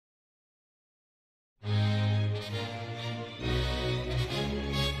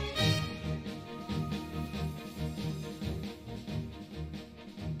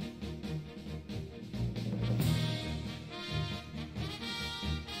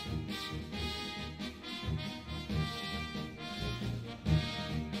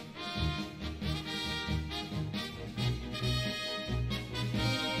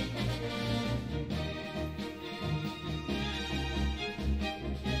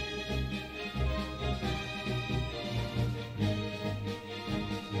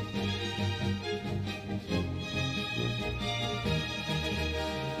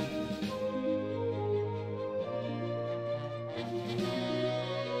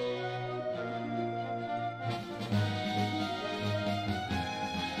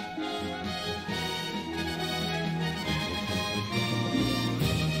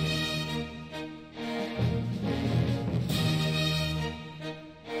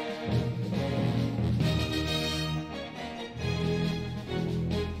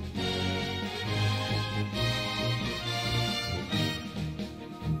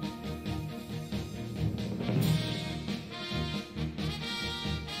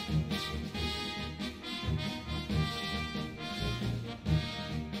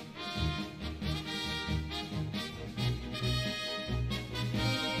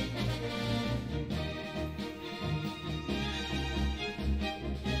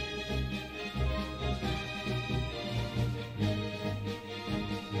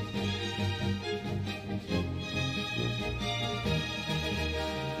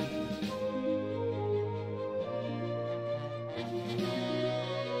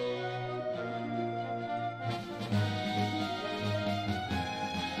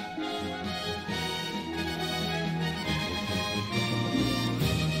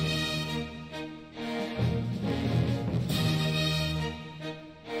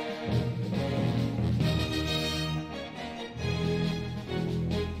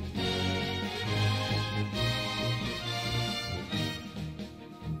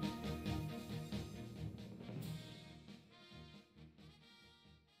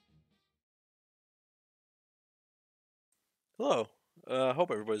Hello.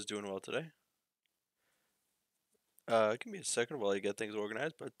 Hope everybody's doing well today. Give me a second while I get things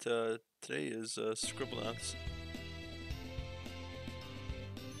organized, but today is Scribblenauts.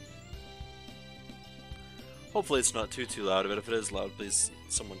 Hopefully it's not too loud, but if it is loud, please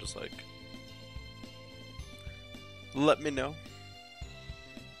someone just like let me know.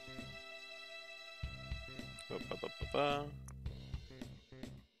 Ba, ba, ba, ba, ba.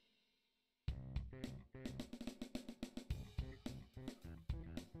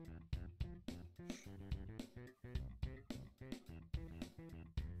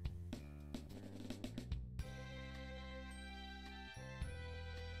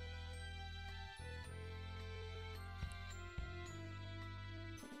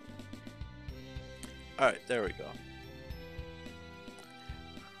 Alright, there we go.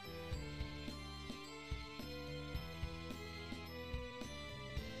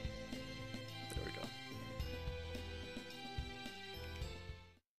 There we go.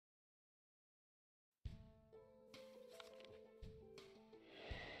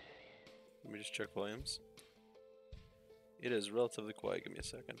 Let me just check volumes. It is relatively quiet. Give me a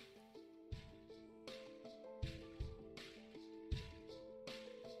second.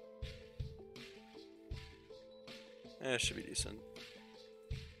 It should be decent.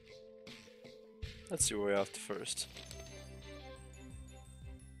 Let's see where we're off to first.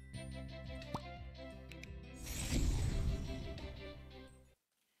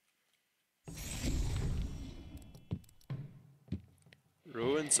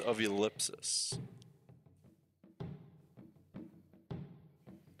 Ruins of Ellipsis.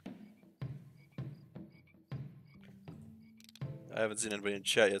 I haven't seen anybody in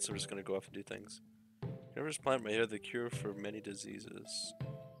chat yet, so we're just gonna go off and do things. Carnivorous plant may have the cure for many diseases.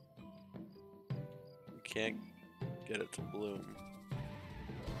 You can't get it to bloom.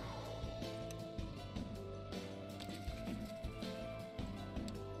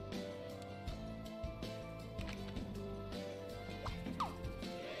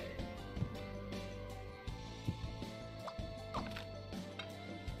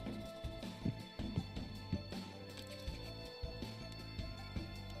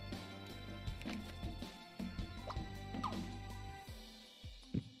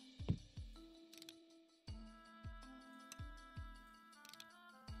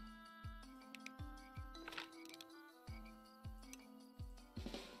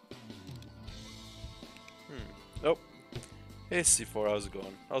 Nope. Hey C4, how's it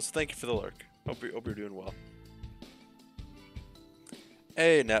going? Also, thank you for the lurk. Hope you're doing well.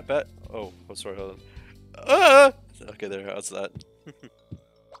 Hey Natbat. Oh, sorry. Hold on. Ah! Okay, there. How's that?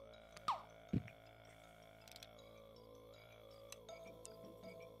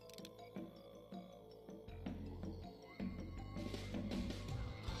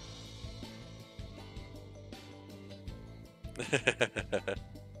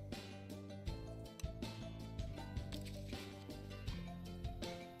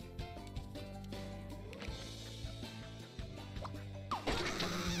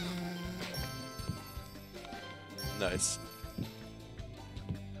 Nice.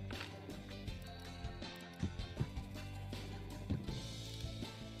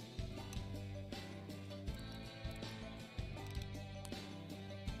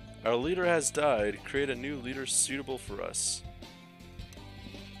 Our leader has died. Create a new leader suitable for us.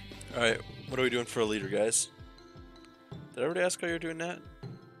 Alright, what are we doing for a leader, guys? Did I already ask how you're doing that?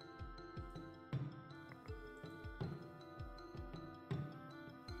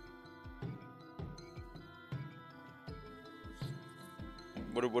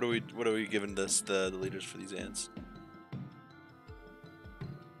 What are we giving this the leaders for these ants?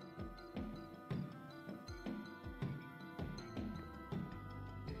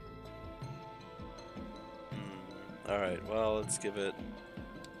 Alright, well let's give it.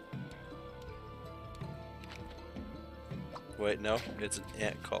 Wait, no, it's an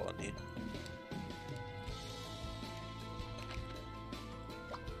ant colony.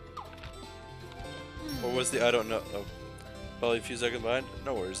 What was the I don't know. Oh, probably a few seconds behind.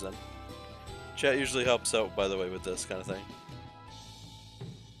 No worries then. Chat usually helps out, by the way, with this kind of thing.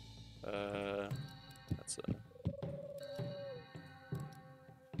 That's a.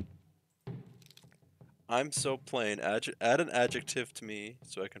 I'm so plain. Add an adjective to me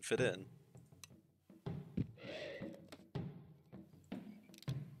so I can fit in.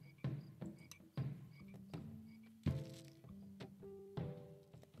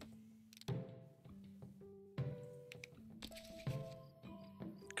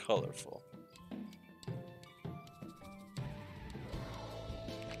 Colorful.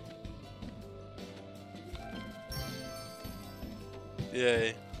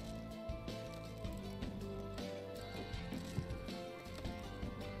 Yay.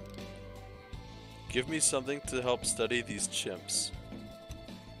 Give me something to help study these chimps.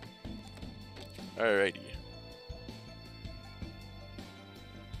 Alrighty.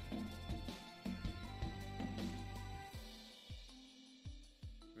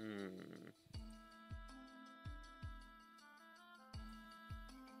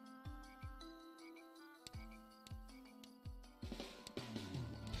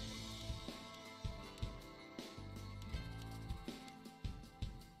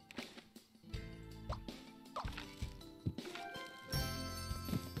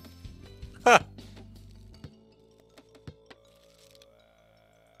 Ha!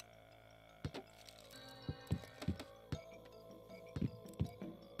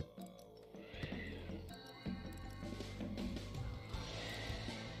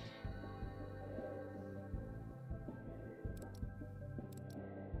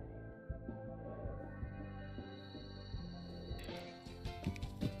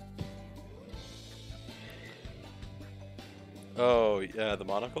 Oh, yeah, the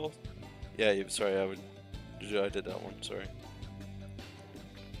monocle? Yeah, sorry, I did that one, sorry.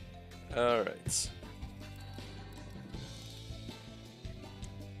 Alright.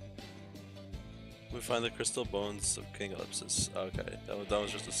 We find the crystal bones of King Ellipsis. Okay, that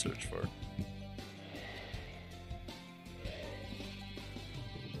was just a search for.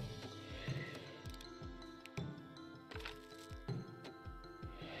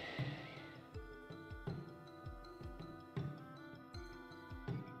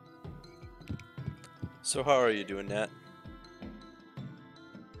 So how are you doing, Nat?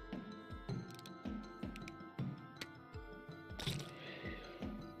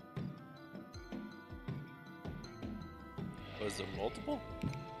 Was there multiple?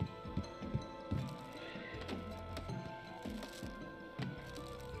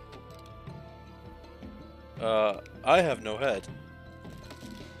 I have no head.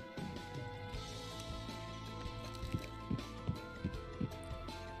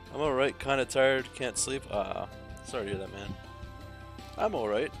 I'm alright, kinda tired, can't sleep. Sorry to hear that, man. I'm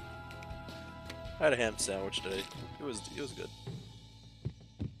alright. I had a ham sandwich today. It was good.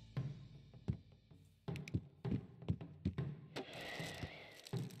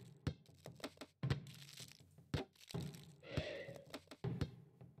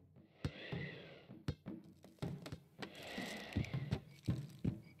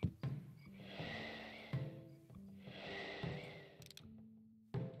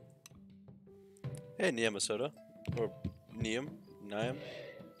 Hey, Niamasoda. Or Niam?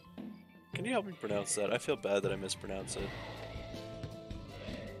 Can you help me pronounce that? I feel bad that I mispronounce it.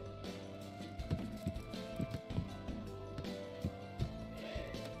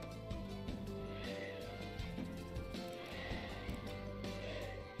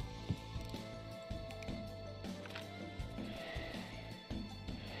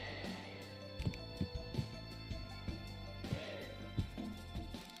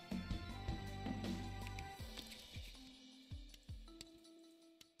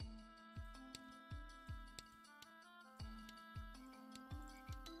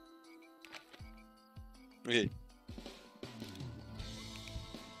 Okay.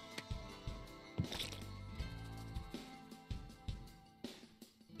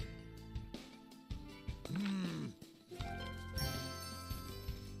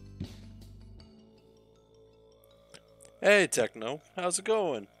 Hey, Techno. How's it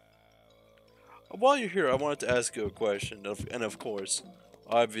going? While you're here, I wanted to ask you a question, and of course,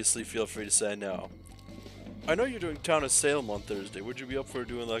 obviously feel free to say no. I know you're doing Town of Salem on Thursday. Would you be up for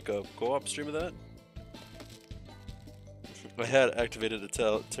doing like a co-op stream of that? I had activated a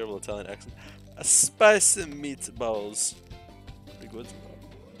terrible Italian accent. A spicy meatballs. Pretty good.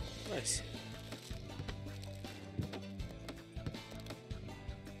 Nice.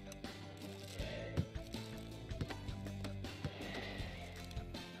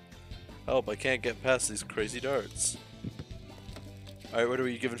 Help, I can't get past these crazy darts. Alright, what are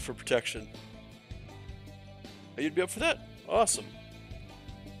you giving for protection? Oh, you'd be up for that? Awesome.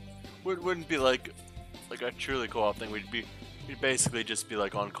 Wouldn't be like a truly co-op thing. We'd basically just be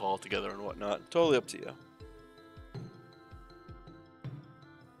like on call together and whatnot. Totally up to you.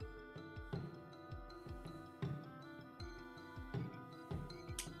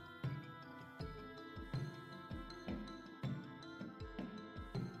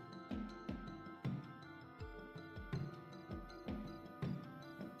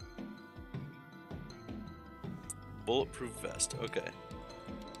 Bulletproof vest, okay.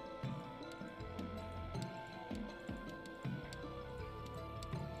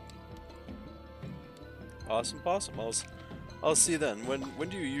 Awesome possum. I'll see you then. When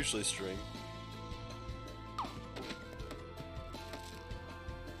do you usually stream?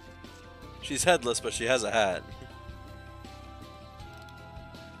 She's headless, but she has a hat.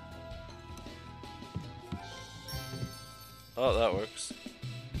 Oh, that works.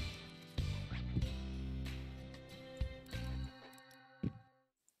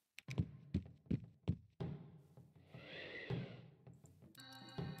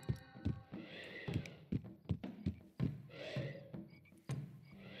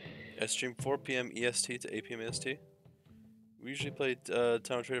 I stream 4 p.m. EST to 8 p.m. EST. We usually play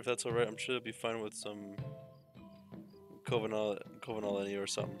Town Trade if that's alright. I'm sure it'll be fine with some Covenalini or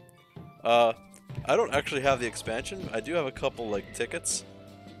something. I don't actually have the expansion. I do have a couple like tickets.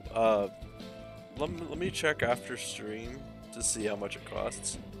 Let me check after stream to see how much it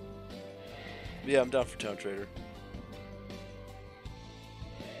costs. But yeah, I'm down for Town Trader.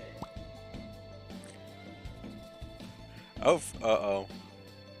 Oh, uh-oh.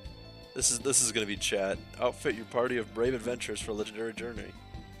 This is gonna be chat. Outfit your party of brave adventurers for a legendary journey.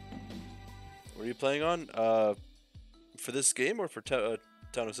 What are you playing on? For this game or for Town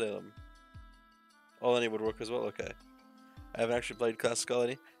of Salem? All any would work as well. Okay. I haven't actually played Classical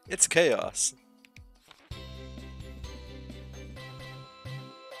any. It's chaos.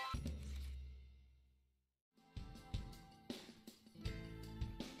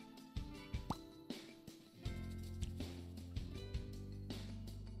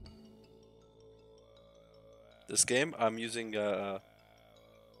 This game, I'm using what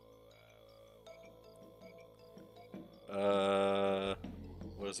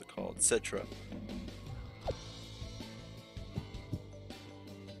is it called? Citra.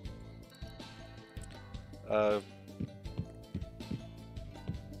 Alright,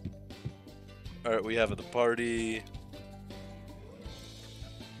 we have at the party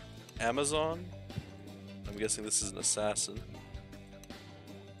Amazon. I'm guessing this is an assassin.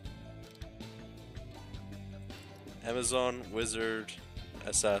 Amazon, Wizard,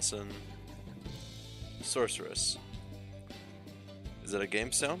 Assassin, Sorceress. Is that a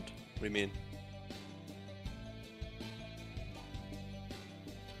game sound? What do you mean?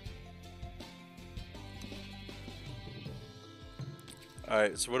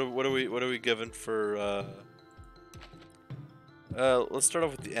 Alright, so what are we given for let's start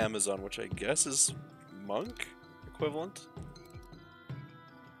off with the Amazon, which I guess is monk equivalent.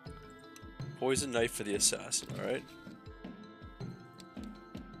 Poison knife for the assassin, alright?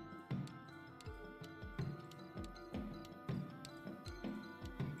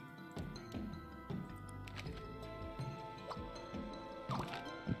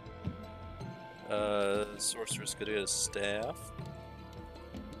 Sorceress could get a staff.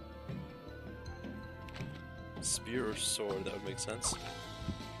 Spear or sword, that would make sense.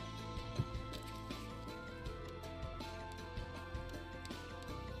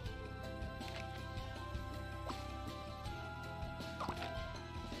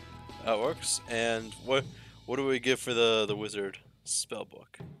 That works. And what do we give for the wizard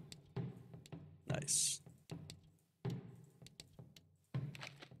spellbook? Nice.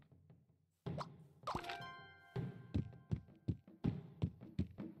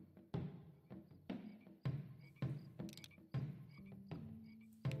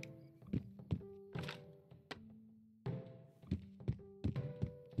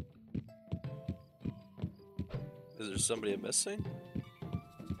 Is there somebody I'm missing?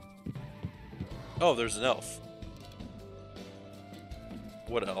 Oh, there's an elf.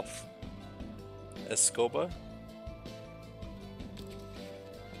 What elf? Escoba?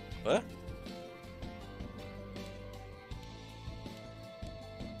 What?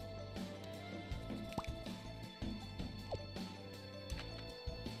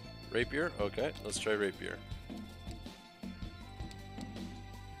 Rapier? Okay, let's try rapier.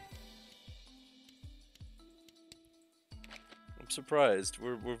 I'm surprised.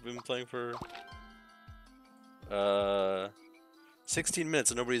 We've been playing for 16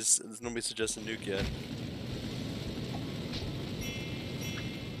 minutes and nobody's suggested nuke yet.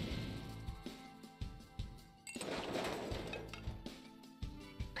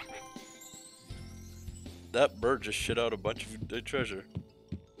 That bird just shit out a bunch of treasure.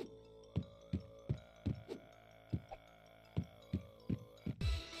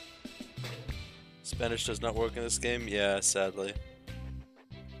 Spanish does not work in this game? Yeah, sadly.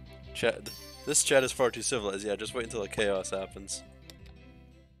 This chat is far too civilized. Yeah, just wait until the chaos happens.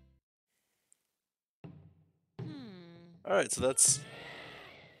 Alright, so that's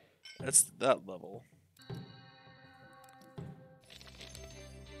that level.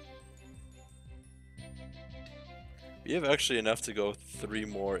 We have actually enough to go 3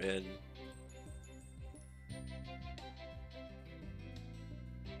 more in.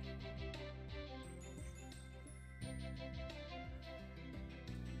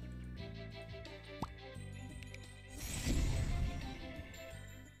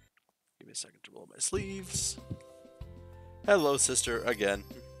 Roll my sleeves. Hello, sister, again.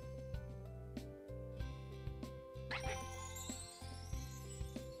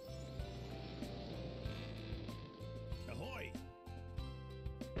 Ahoy!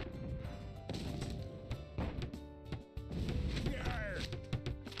 Yarr!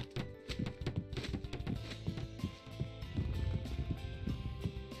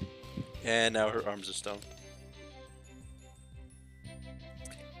 And now her arms are stone.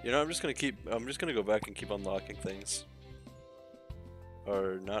 You know, I'm just gonna go back and keep unlocking things.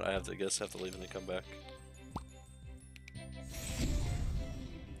 Or not, I guess have to leave and then come back.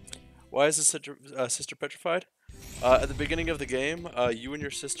 Why is this sister petrified? At the beginning of the game, you and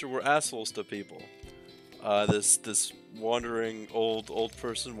your sister were assholes to people. This wandering old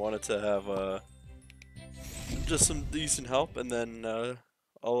person wanted to have just some decent help, and then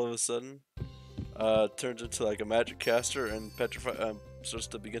all of a sudden turns into like a magic caster and starts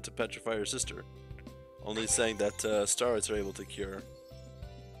to begin to petrify her sister. Only saying that stars are able to cure.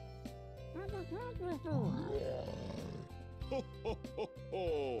 Ho ho ho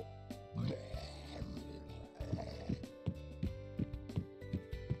ho!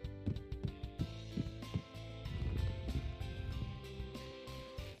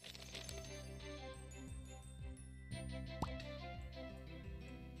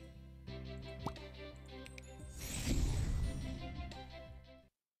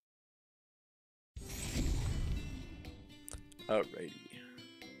 Alrighty.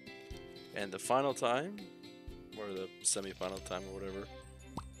 And the final time, or the semi-final time, or whatever.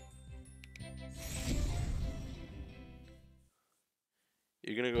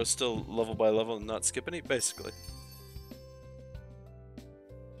 You're gonna go still level by level and not skip any, basically.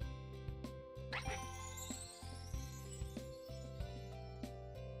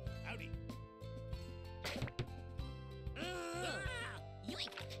 Howdy!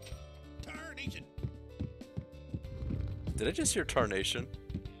 Tarnation! Did I just hear Tarnation?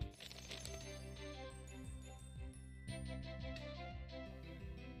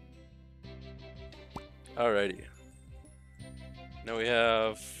 Alrighty. Now we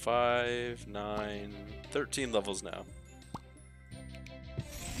have 5, 9, 13 levels now.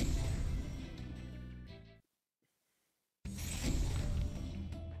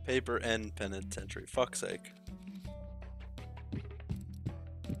 Paper and penitentiary. Fuck's sake.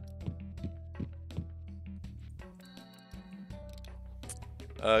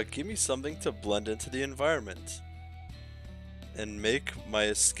 Give me something to blend into the environment and make my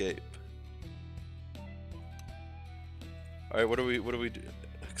escape. Alright, what do we do?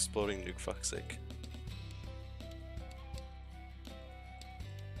 Exploding nuke, fuck's sake.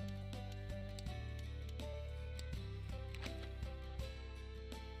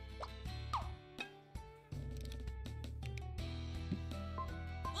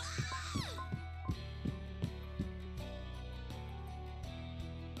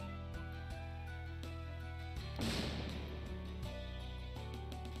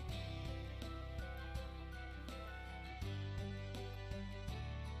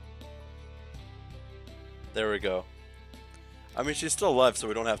 There we go. I mean, she's still alive, so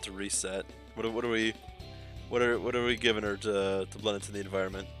we don't have to reset. What are we giving her to blend into the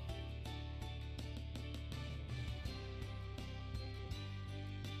environment?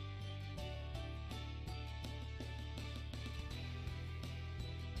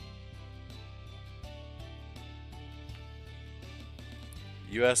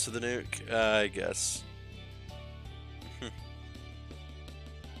 You asked for the nuke? I guess.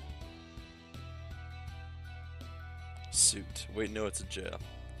 Suit. Wait, no, it's a jail.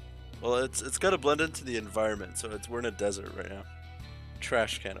 Well, it's got to blend into the environment, so we're in a desert right now.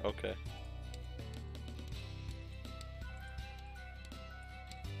 Trash can. Okay.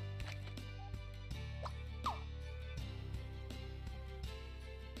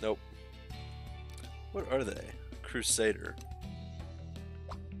 Nope. What are they? Crusader.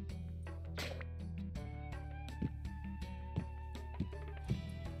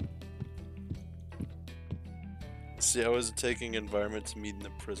 See, I was taking environment to meet in the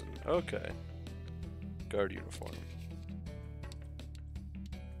prison. Okay. Guard uniform.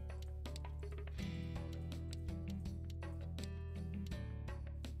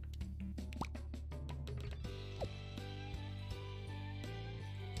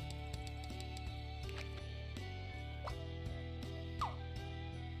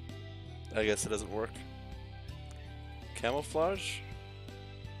 I guess it doesn't work. Camouflage?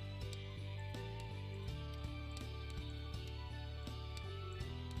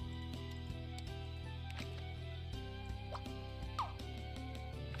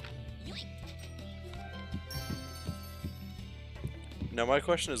 Now my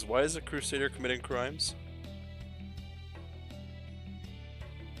question is, why is a crusader committing crimes?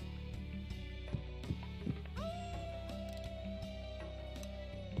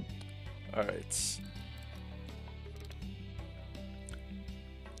 Alright.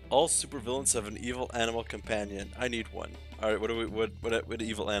 All supervillains have an evil animal companion. I need one. Alright, what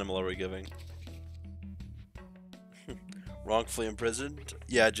evil animal are we giving? Wrongfully imprisoned?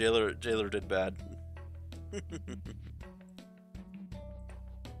 Yeah, jailer did bad.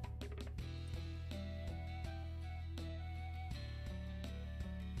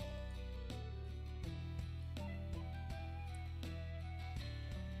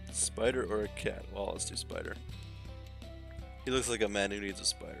 Spider or a cat? Well, let's do spider. He looks like a man who needs a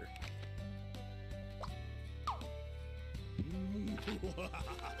spider.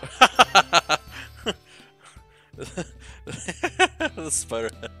 The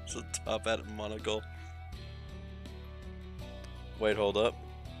spider has a top hat and monocle. Wait, hold up.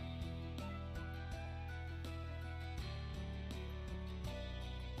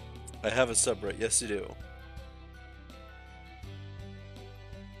 I have a subreddit. Yes, you do.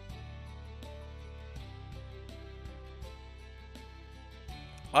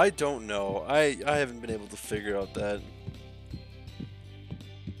 I don't know. I haven't been able to figure out that.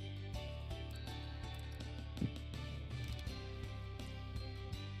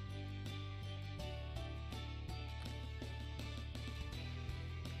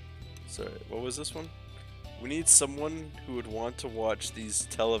 Sorry, what was this one? We need someone who would want to watch these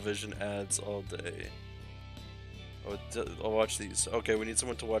television ads all day. Oh, I'll watch these. Okay, we need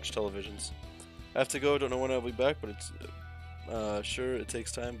someone to watch televisions. I have to go, don't know when I'll be back, but it's... sure, it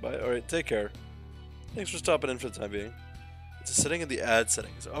takes time. Bye. Alright, take care. Thanks for stopping in for the time being. It's a setting in the ad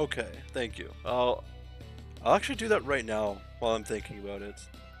settings. Okay, thank you. I'll actually do that right now while I'm thinking about it.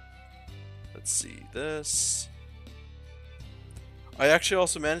 Let's see this. I actually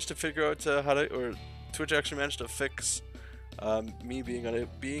also managed to figure out how to, or Twitch actually managed to fix me being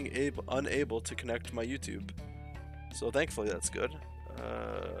unable to connect to my YouTube. So thankfully that's good.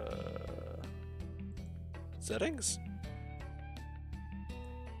 Settings?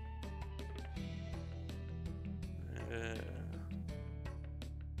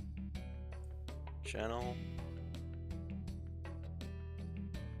 Channel.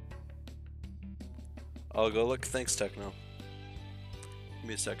 I'll go look. Thanks, Techno. Give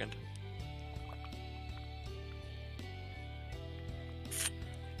me a second.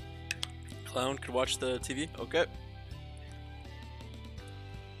 Clown could watch the TV? Okay.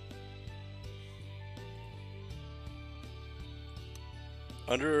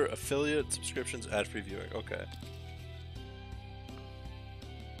 Under affiliate subscriptions, ad free viewing. Okay.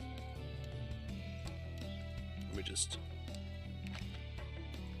 Let me just...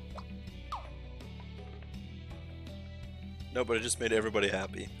 No, but it just made everybody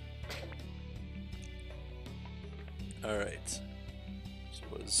happy. Alright.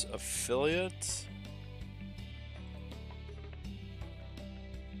 So it was affiliate.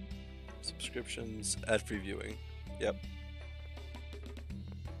 Subscriptions, ad free viewing. Yep.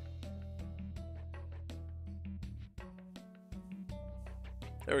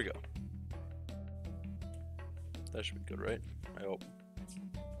 There we go. That should be good, right? I hope.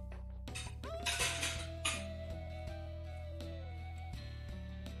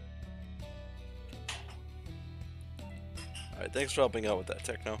 Alright, thanks for helping out with that,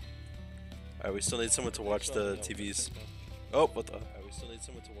 Techno. Alright, we still need someone to watch the TVs. Oh, what the? Alright, we still need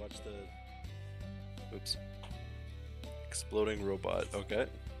someone to watch the... Oops. Exploding robot, okay.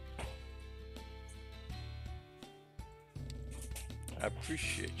 I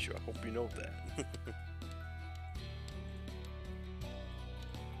appreciate you, I hope you know that.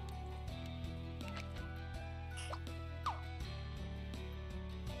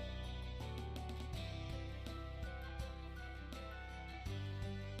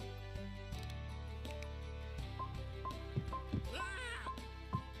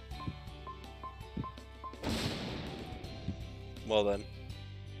 Well then.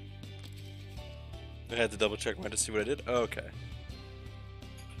 I had to double check mine to see what I did. Oh, okay.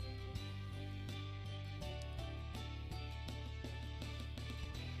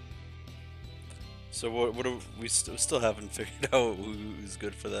 So what do we still haven't figured out who's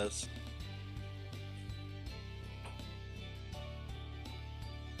good for this?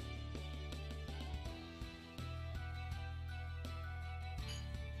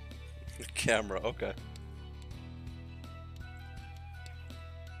 Camera, okay.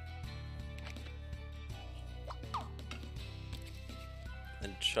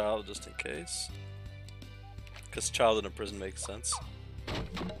 And child, just in case. Because child in a prison makes sense.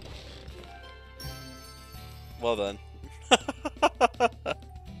 Well then.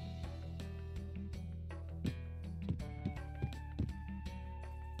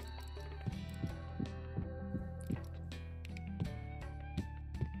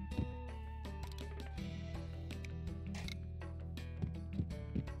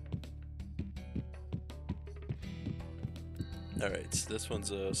 Alright, so this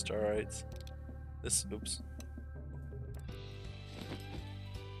one's a starite. This, oops.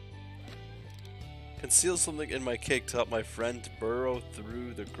 Conceal something in my cake to help my friend burrow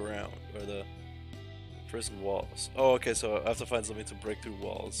through the ground, or the prison walls. Oh, okay, so I have to find something to break through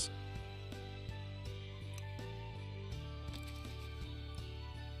walls.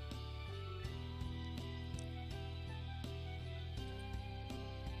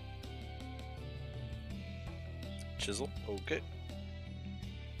 Chisel, okay.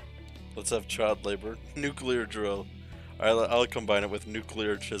 Let's have child labor. Nuclear drill. I'll combine it with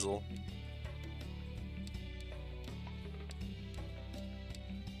nuclear chisel.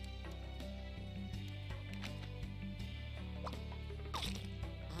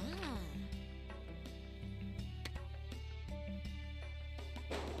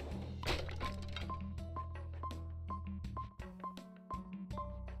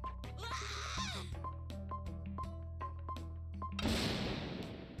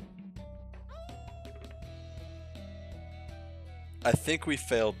 I think we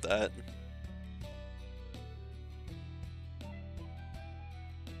failed that.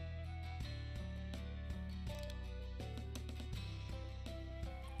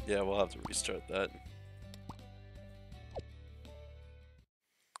 Yeah, we'll have to restart that.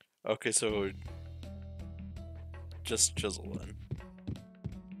 Okay, so just chisel then.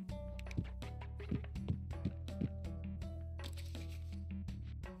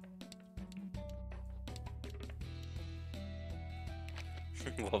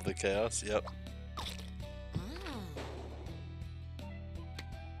 Love the chaos, yep.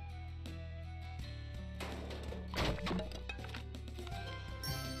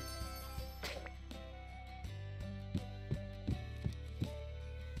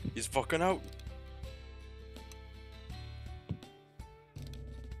 He's fucking out.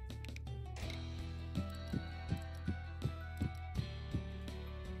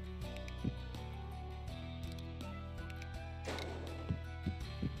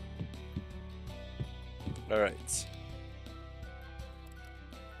 Alright.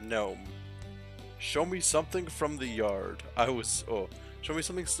 Gnome. Show me something from the yard. Show me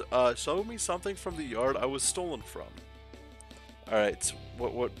something from the yard I was stolen from. Alright,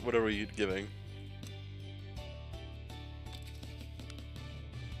 what are we giving?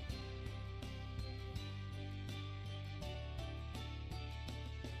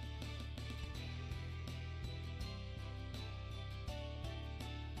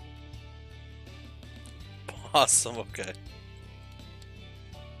 Awesome, okay.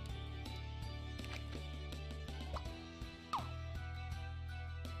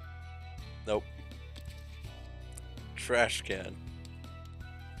 Nope. Trash can.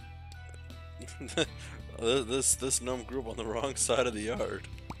 This gnome grew up on the wrong side of the yard.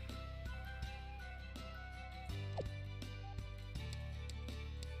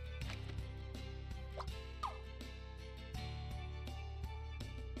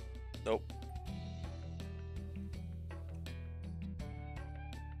 Nope.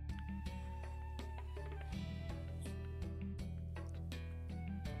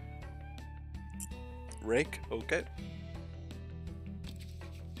 Rake, okay.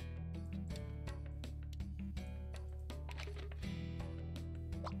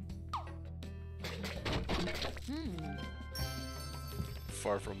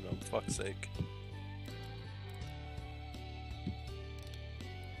 Far from them, fuck's sake.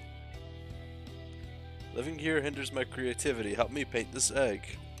 Living here hinders my creativity. Help me paint this egg.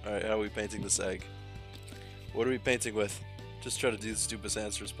 Alright, how are we painting this egg? What are we painting with? Just try to do the stupidest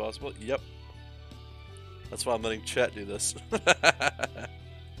answer as possible. Yep. That's why I'm letting chat do this.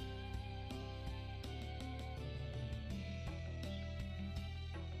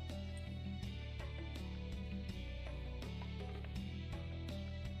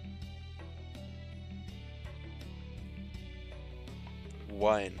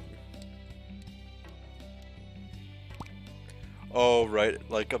 Wine. Oh, right.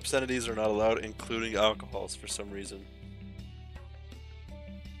 Like, obscenities are not allowed, including alcohols, for some reason.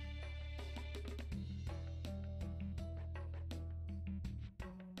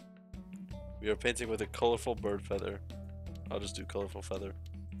 We are painting with a colorful bird feather. I'll just do colorful feather.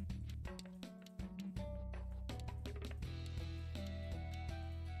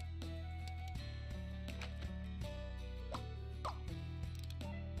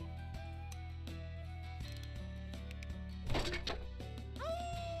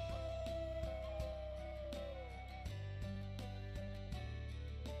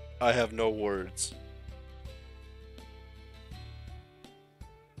 I have no words.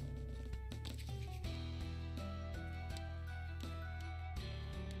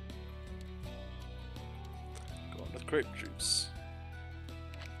 Going with grape juice.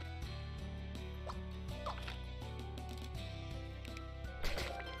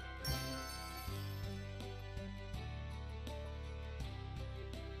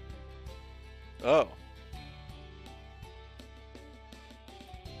 Oh.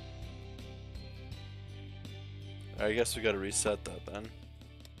 I guess we gotta reset that then.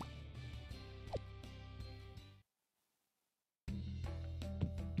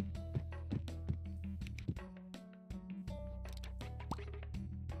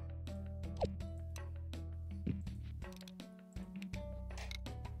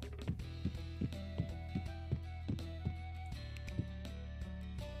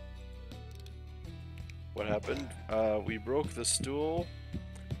 What happened? We broke the stool.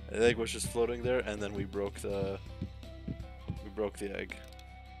 The egg was just floating there, and then we broke the egg.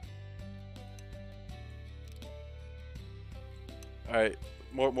 All right,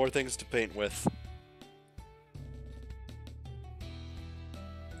 more things to paint with.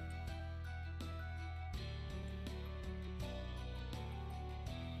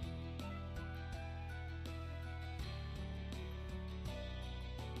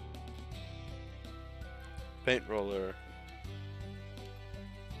 Paint roller.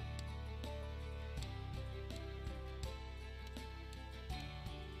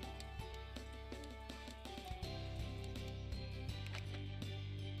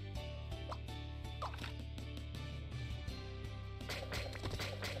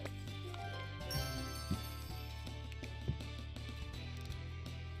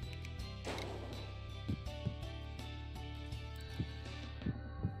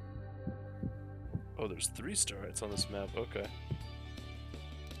 Oh, there's 3 starlights on this map. Okay.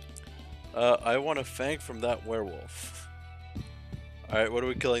 I want a fang from that werewolf. Alright, what are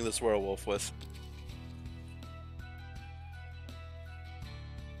we killing this werewolf with?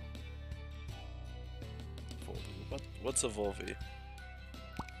 What's a Volvi?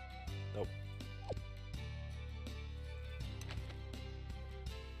 Nope.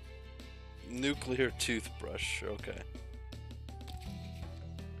 Nuclear toothbrush. Okay.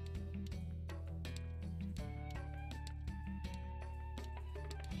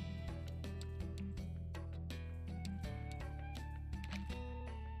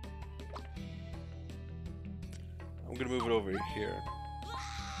 I'm gonna move it over here.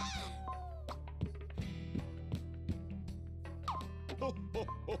 Ho, ho,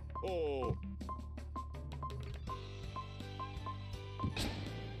 ho, ho.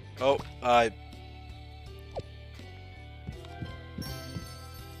 Oh, I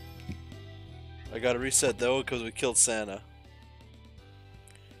gotta reset though because we killed Santa.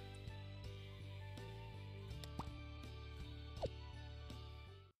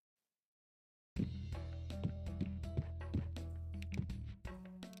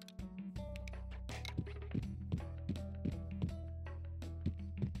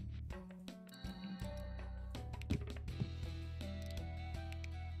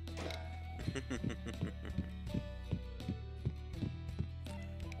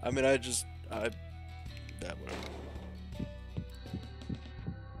 I mean, that whatever.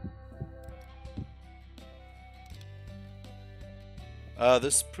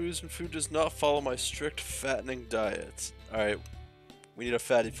 This frozen food does not follow my strict fattening diet. Alright, we need a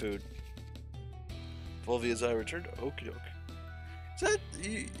fatty food. Volvi as I returned. Okie doke. Is that,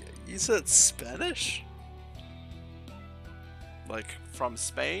 you said Spanish? Like, from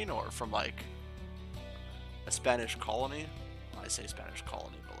Spain or from, like, a Spanish colony? I say Spanish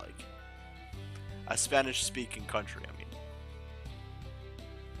colony, but, like, a Spanish-speaking country, I mean.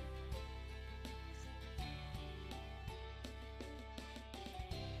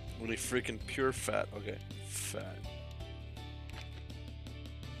 Really freaking pure fat. Okay, fat.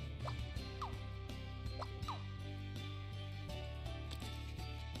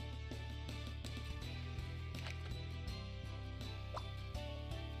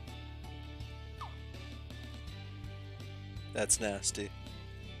 That's nasty.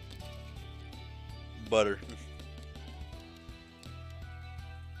 Butter.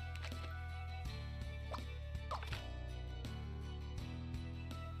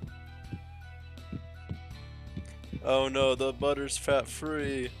 Oh no, the butter's fat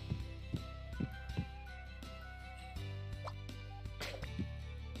free.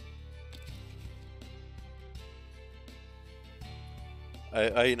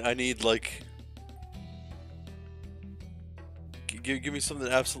 I need like give me something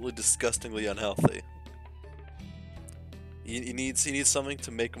absolutely disgustingly unhealthy. He needs something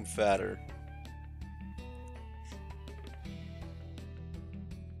to make him fatter.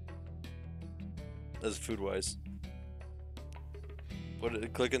 As food wise.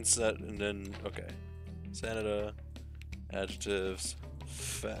 Click and set and then okay. Sanita, adjectives,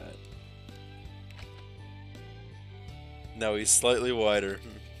 fat. Now he's slightly wider.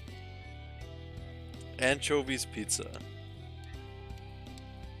 Anchovies pizza.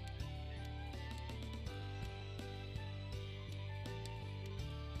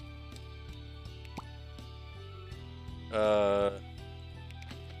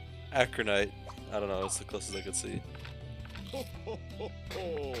 Acronite. I don't know, that's the closest I could see. Ho, ho, ho,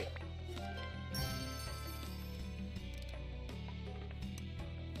 ho.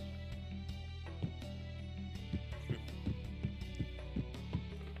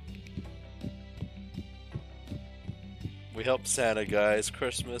 We help Santa, guys.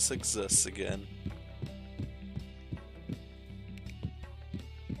 Christmas exists again.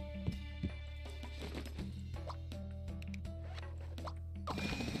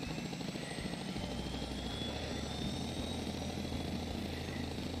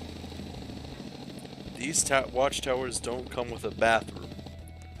 These watchtowers don't come with a bathroom.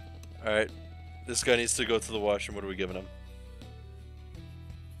 Alright, this guy needs to go to the washroom. What are we giving him?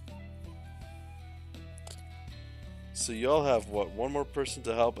 So y'all have what? One more person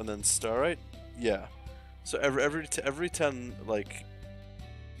to help, and then Starlight? Yeah. So every 10 like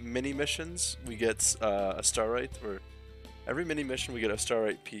mini missions, we get a Starlight, or every mini mission we get a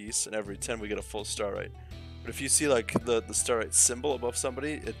Starlight piece, and every 10 we get a full Starlight. But if you see like the Starlight symbol above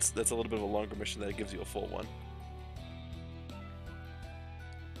somebody, that's a little bit of a longer mission that gives you a full one.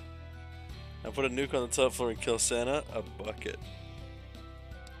 Now put a nuke on the top floor and kill Santa. A bucket.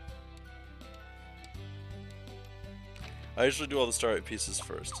 I usually do all the Starlight pieces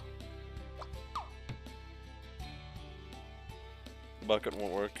first. Bucket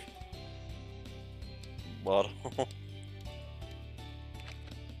won't work. Bottle.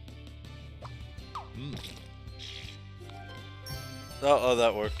 Oh,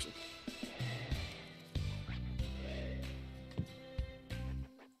 that worked.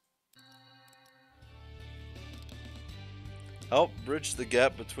 Help bridge the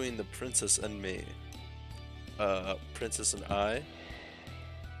gap between the princess and me. Princess and I.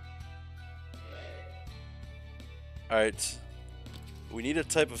 Alright. We need a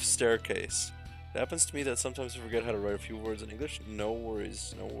type of staircase. It happens to me that sometimes I forget how to write a few words in English. No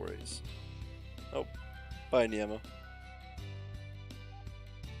worries, no worries. Oh, bye, Niema.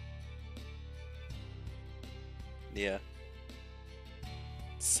 Yeah.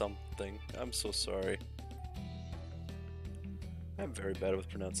 Something. I'm so sorry. I'm very bad with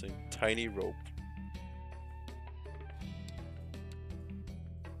pronouncing. Tiny rope.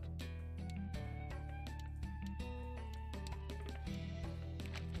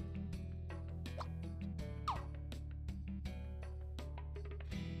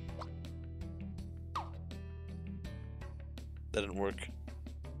 That didn't work.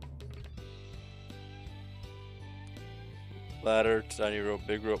 Ladder, tiny rope,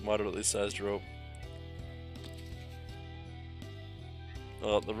 big rope, moderately sized rope.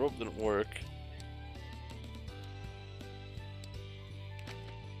 Oh, the rope didn't work.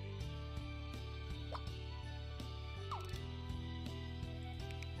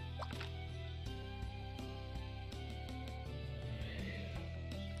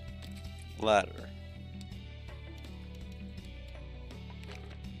 Ladder.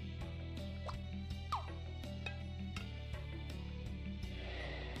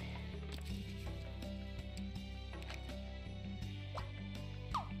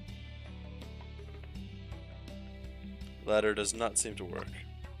 Ladder does not seem to work.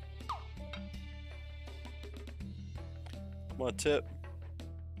 Come on, tip.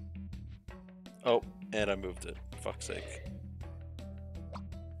 Oh, and I moved it. Fuck's sake.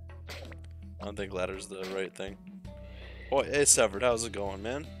 I don't think ladder's the right thing. Oh, hey, Severed, how's it going,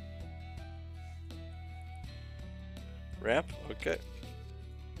 man? Ramp? Okay.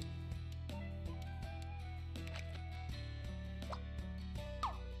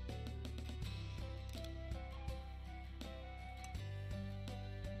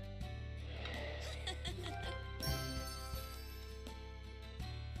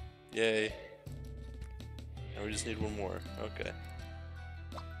 Yay. And we just need one more. Okay.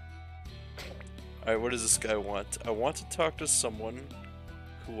 Alright, what does this guy want? I want to talk to someone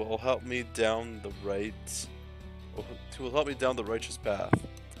who will help me down the who will help me down the righteous path.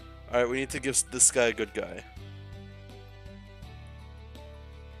 Alright, we need to give this guy a good guy.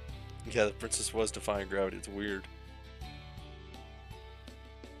 Yeah, the princess was defying gravity. It's weird.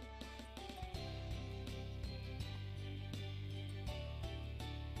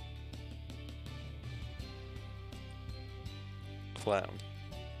 clown.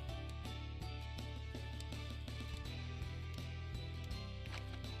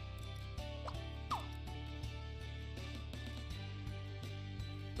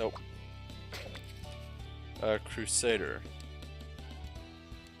 Nope. Crusader.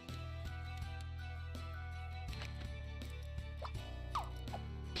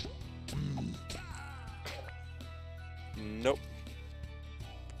 Nope.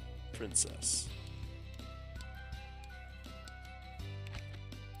 Princess.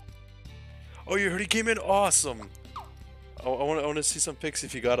 Oh, you heard he came in? Awesome! I want to see some pics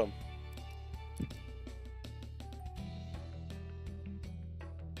if you got them.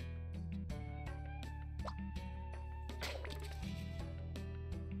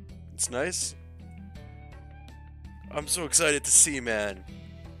 It's nice. I'm so excited to see, man.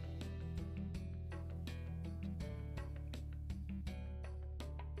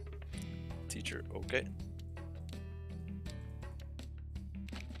 Teacher, okay.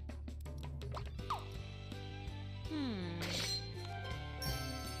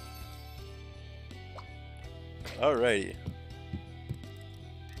 Alrighty.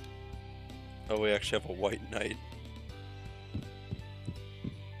 Oh, we actually have a white knight.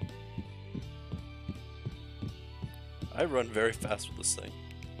 I run very fast with this thing.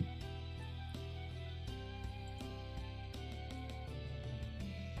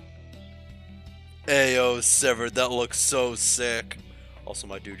 Ayo, Severed, that looks so sick. Also,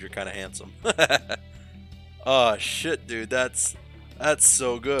 my dude, you're kind of handsome. Oh shit, dude, that's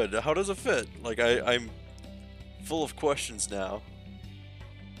so good. How does it fit? Like, I'm full of questions now.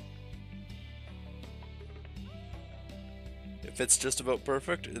 It fits just about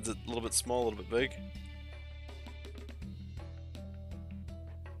perfect. Is it a little bit small, a little bit big?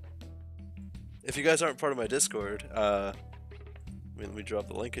 If you guys aren't part of my Discord, let me drop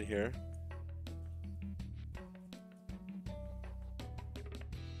the link in here.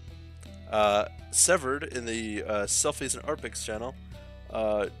 Severed in the Selfies and Art Pics channel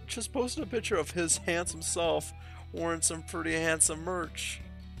just posted a picture of his handsome self wearing some pretty handsome merch.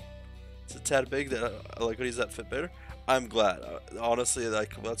 It's a tad big. That I like hoodies that fit better. I'm glad. Honestly,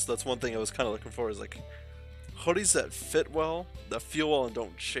 like that's one thing I was kind of looking for, is like hoodies that fit well, that feel well, and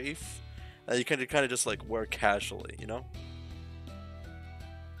don't chafe. That you can kind of just like wear casually, you know.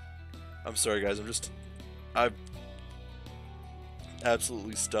 I'm sorry, guys. I'm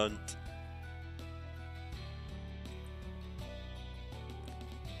absolutely stunned.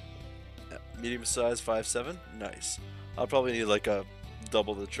 Medium size, 5'7". Nice. I'll probably need like a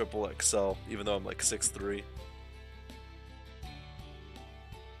double to triple XL, even though I'm like 6'3".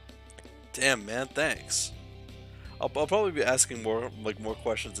 Damn, man, thanks. I'll probably be asking more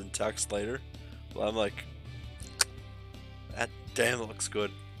questions in text later, but I'm like, that damn looks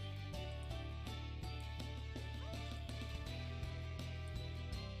good.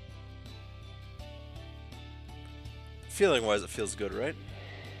 Feeling wise, it feels good, right?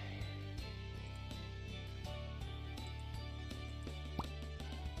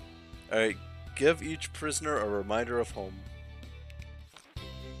 Alright, give each prisoner a reminder of home.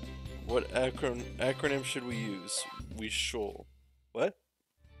 What acronym should we use? We should. What?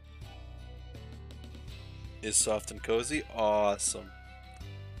 Is soft and cozy? Awesome.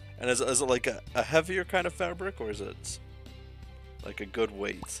 And is it like a heavier kind of fabric, or is it like a good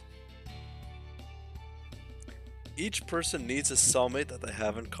weight? Each person needs a cellmate that they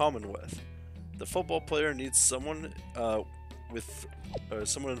have in common with. The football player needs someone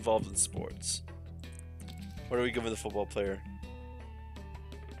someone involved in sports. What are we giving the football player?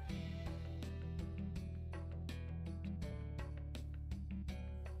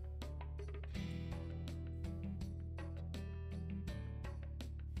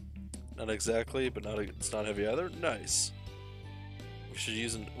 Not exactly, but it's not heavy either. Nice. We should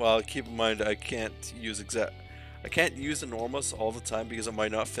use well, keep in mind I can't use enormous all the time because it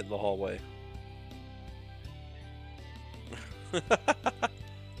might not fit in the hallway.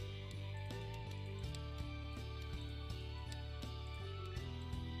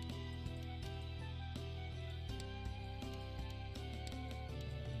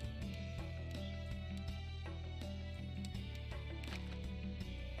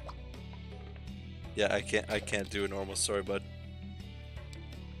 Yeah, I can't do enormous. Sorry, bud.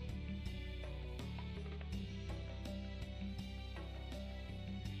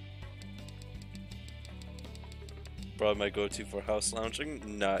 Probably my go-to for house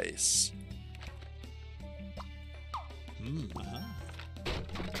lounging. Nice.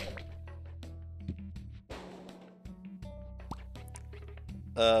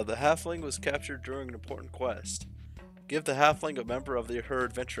 The halfling was captured during an important quest. Give the halfling a member of her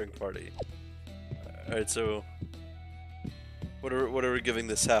adventuring party. Alright, so What are we giving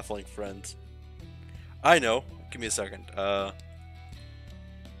this halfling friend? I know. Give me a second.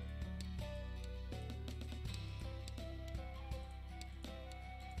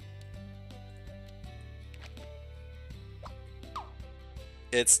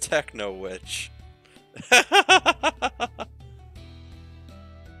 It's Techno Witch.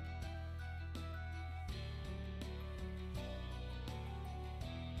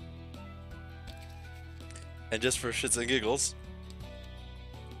 And just for shits and giggles.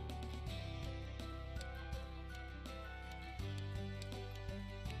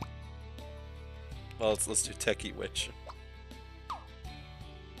 Well, let's do Techie Witch.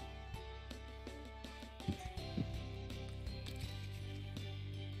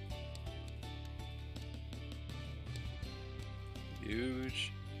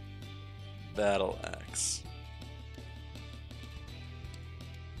 Huge battle axe.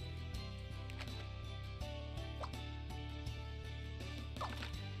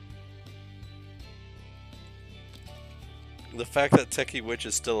 The fact that Techie Witch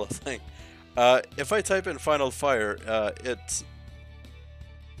is still a thing. If I type in Final Fire, it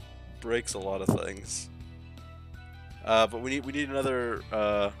breaks a lot of things. But we need another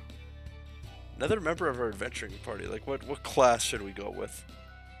another member of our adventuring party. Like what class should we go with?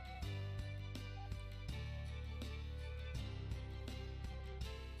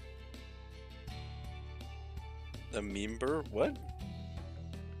 A member? What?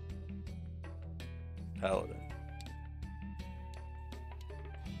 Paladin.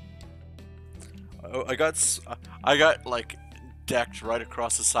 Oh, I got like decked right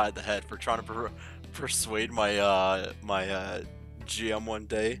across the side of the head for trying to persuade my my GM one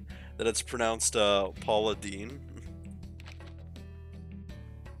day that it's pronounced Paula Dean.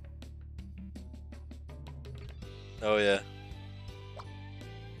 Oh yeah.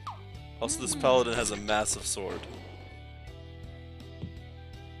 Also, this paladin has a massive sword.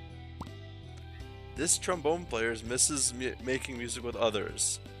 This trombone player misses making music with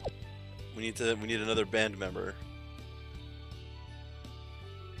others. We need another band member.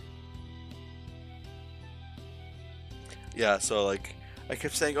 Yeah, so like I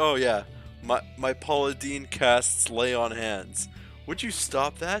kept saying, "Oh yeah, my paladin casts lay on hands." Would you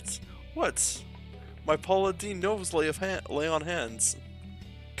stop that? What? My paladin knows lay on hands.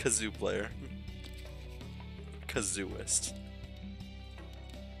 Kazoo player. Kazooist.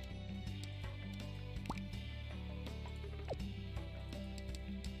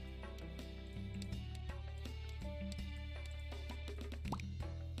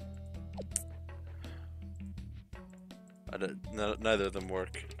 Neither of them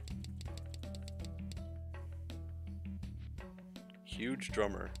work. Huge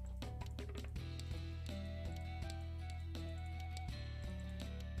drummer.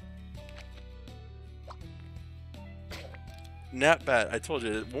 Natbat, I told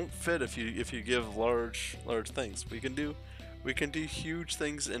you it won't fit if you give large things. We can do huge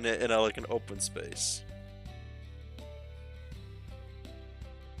things in like an open space.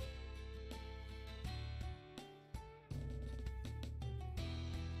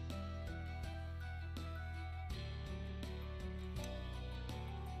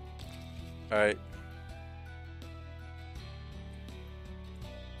 All right.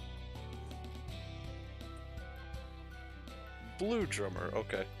 Blue drummer,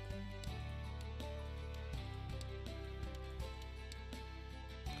 okay.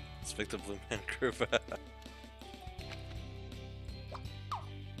 Let's make the Blue Man Group.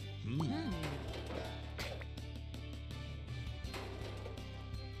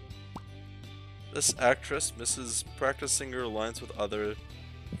 This actress misses practicing her lines with other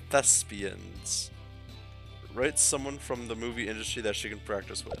thespians. Write someone from the movie industry that she can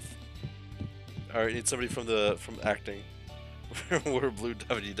practice with. Alright, need somebody from acting. We're blue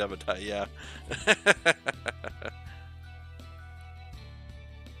WD, yeah.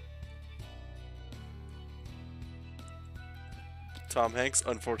 Tom Hanks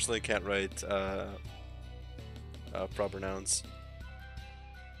unfortunately can't write proper nouns.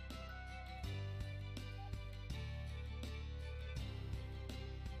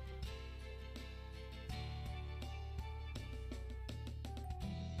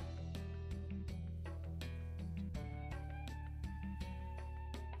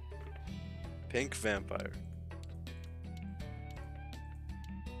 Pink vampire.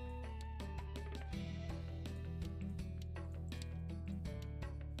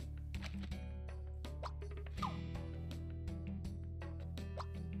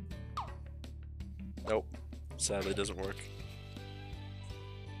 Nope. Sadly doesn't work.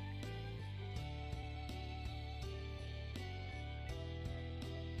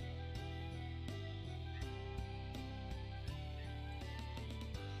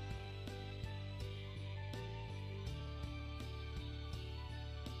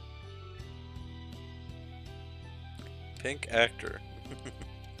 Pink actor.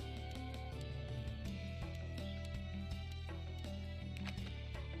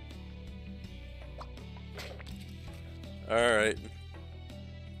 Alright.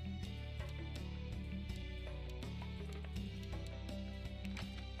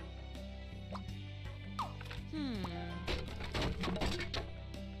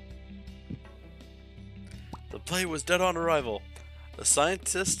 The play was dead on arrival. The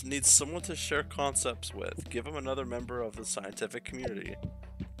scientist needs someone to share concepts with. Give him another member of the scientific community.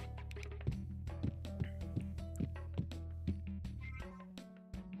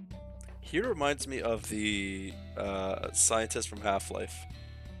 He reminds me of the scientist from Half-Life.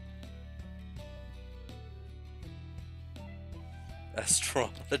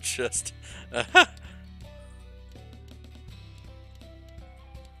 Astrologist.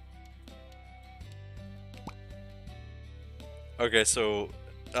 Okay, so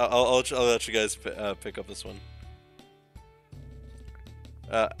I'll let you guys pick up this one.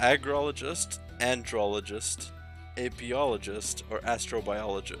 Agrologist, andrologist, apiologist, or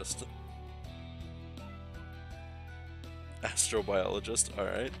astrobiologist? Astrobiologist,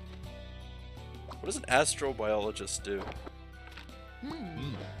 alright. What does an astrobiologist do?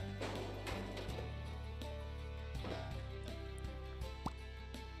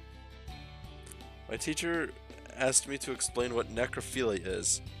 My teacher asked me to explain what necrophilia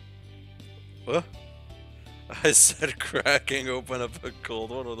is. What? I said cracking open up a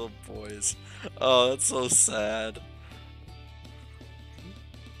cold one of the boys. Oh, that's so sad.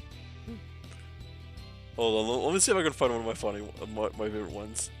 Hold on, let me see if I can find one of my my favorite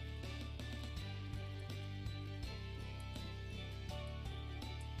ones.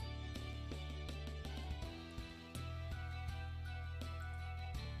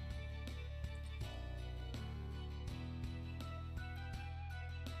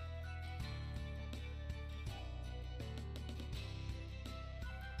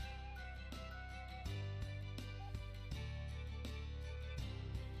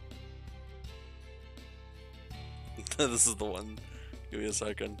 This is the one. Give me a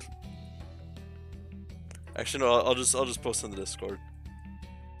second. Actually, no. I'll just post in the Discord.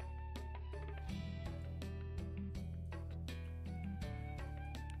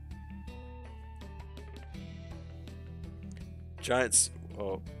 Giants.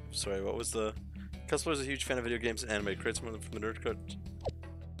 Oh, sorry. What was the? Cosplayer is a huge fan of video games and anime. Creates one from the nerd code.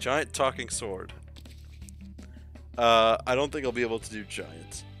 Giant talking sword. I don't think I'll be able to do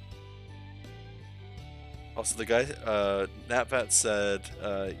giant. Also, the guy, Natpat said,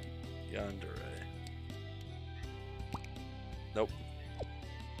 Yandere. Nope.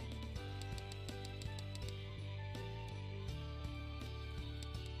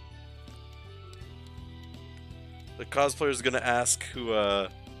 The cosplayer is gonna ask who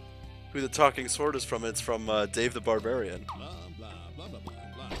the talking sword is from. It's from Dave the Barbarian.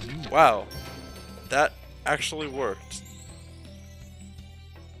 Wow, that actually worked.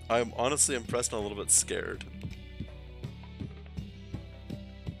 I'm honestly impressed and a little bit scared.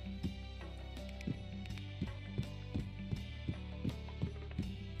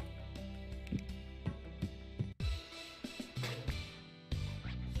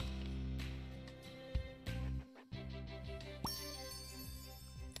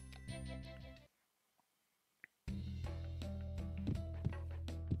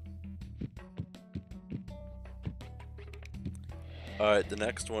 Alright, the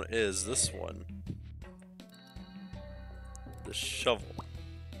next one is this one. The shovel.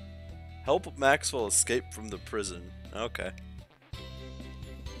 Help Maxwell escape from the prison. Okay.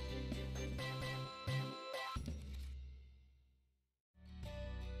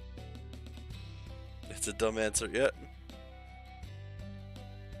 It's a dumb answer yet.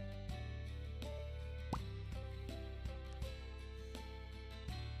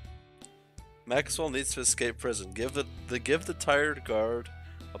 Maxwell needs to escape prison. Give the tired guard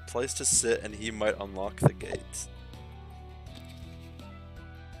a place to sit and he might unlock the gate.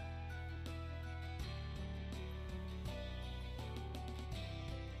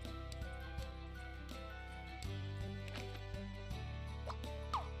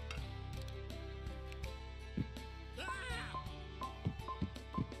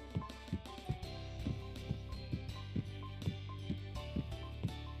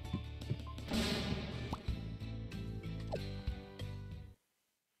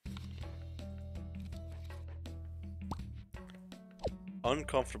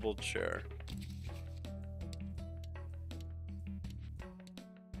 Uncomfortable chair.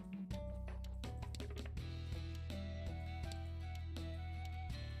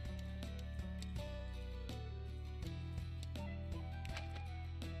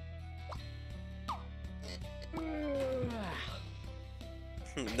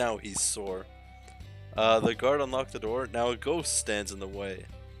 Now he's sore. The guard unlocked the door. Now a ghost stands in the way.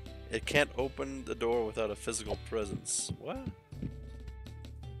 It can't open the door without a physical presence. What?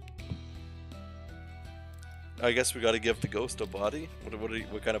 I guess we gotta give the ghost a body?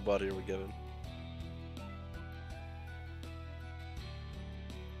 What kind of body are we giving?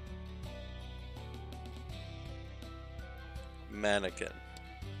 Mannequin.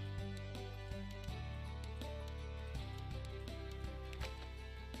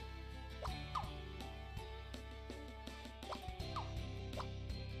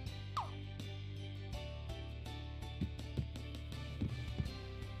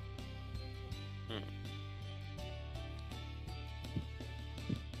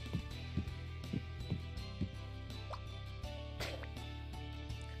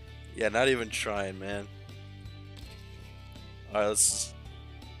 Yeah, not even trying, man. Alright, let's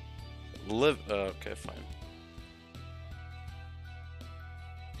live. Okay, fine.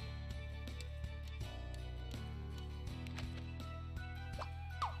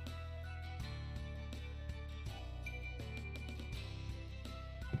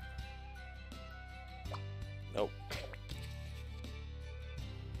 Nope.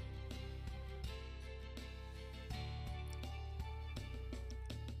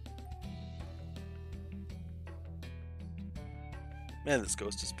 Man, this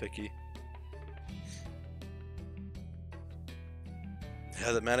ghost is picky.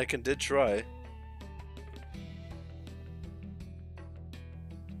 Yeah, the mannequin did try.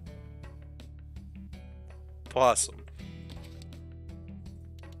 Possum.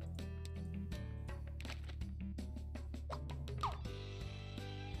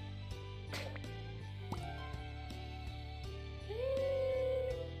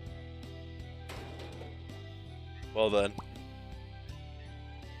 Well then.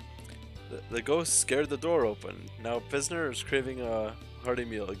 The ghost scared the door open. Now a prisoner is craving a hearty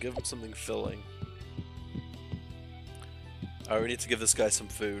meal. Give him something filling. Alright, we need to give this guy some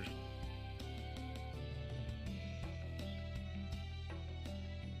food.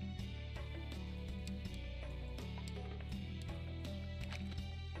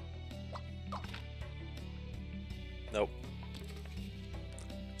 Nope.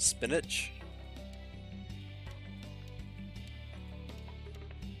 Spinach?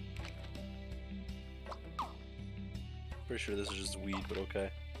 Pretty sure this is just weed, but okay.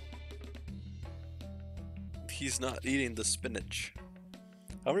 He's not eating the spinach.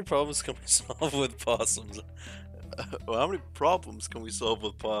 How many problems can we solve with possums? Well, how many problems can we solve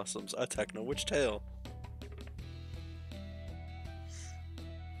with possums? I techno which tail?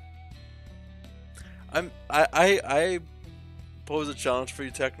 I pose a challenge for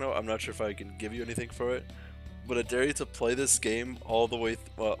you, Techno. I'm not sure if I can give you anything for it, but I dare you to play this game all the way,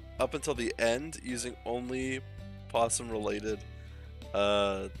 well, up until the end, using only possum-related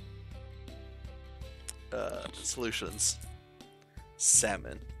solutions.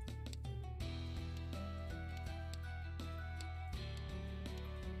 Salmon.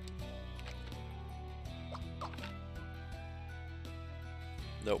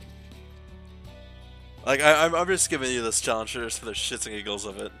 Nope. Like, I'm just giving you this challenge just for the shits and giggles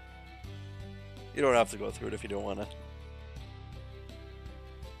of it. You don't have to go through it if you don't want to.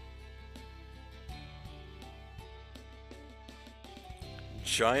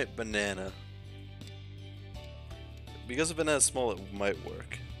 Giant banana. Because the banana's small, it might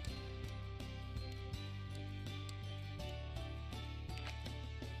work.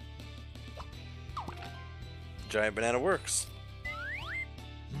 Giant banana works.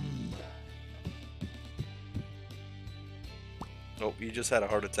 Oh, you just had a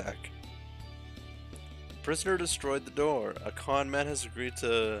heart attack. Prisoner destroyed the door. A con man has agreed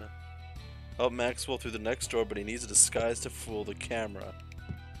to help Maxwell through the next door, but he needs a disguise to fool the camera.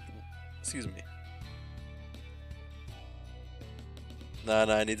 Excuse me.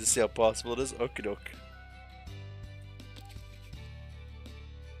 Nah, I need to see how possible it is. Okie doke.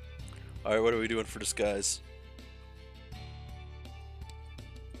 Alright, what are we doing for disguise?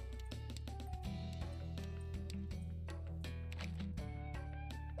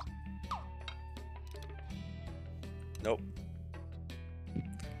 Nope.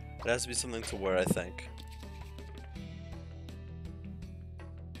 It has to be something to wear, I think.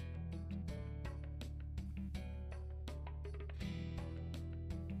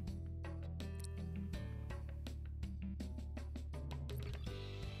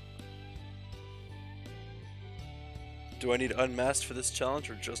 Do I need unmasked for this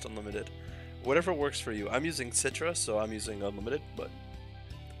challenge or just unlimited? Whatever works for you. I'm using Citra, so I'm using unlimited, but...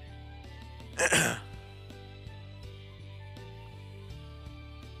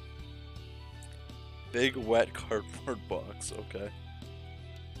 Big wet cardboard box, okay.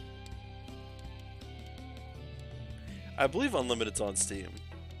 I believe Unlimited's on Steam.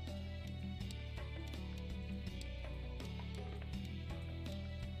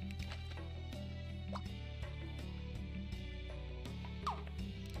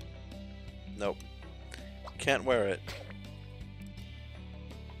 Nope. Can't wear it.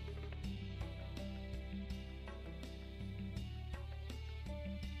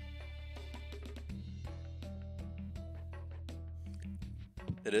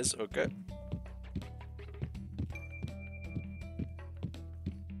 It is? Okay.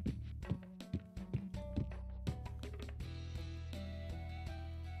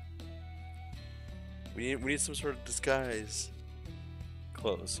 We need some sort of disguise.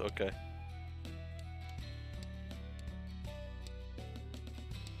 Clothes, okay.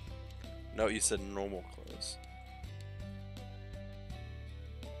 No, you said normal clothes.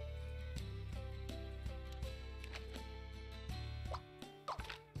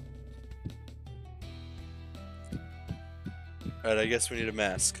 Alright, I guess we need a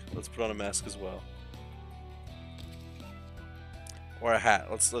mask. Let's put on a mask as well. Or a hat.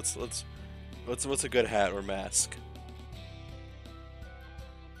 What's a good hat or mask?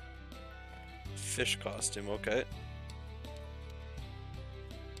 Fish costume, okay.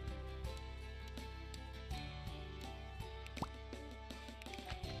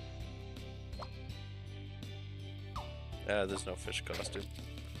 There's no fish costume.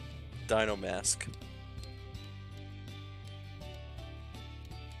 Dino mask.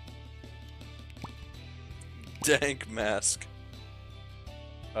 Dank mask.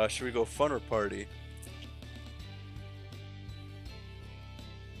 Should we go fun or party?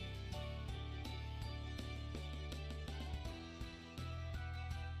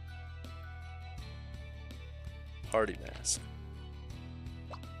 Party mask.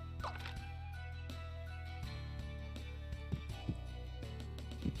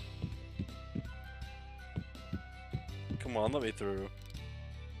 Come on, let me through.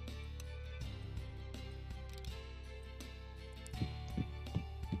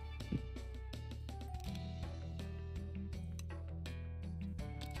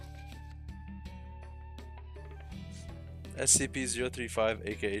 SCP-035,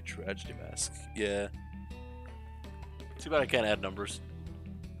 aka Tragedy Mask. Yeah. Too bad I can't add numbers.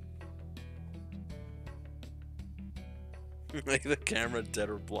 Make the camera dead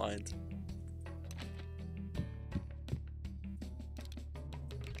or blind.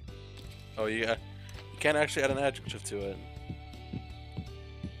 Oh, you can't actually add an adjective to it.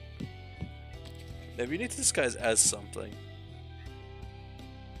 Maybe you need to disguise as something.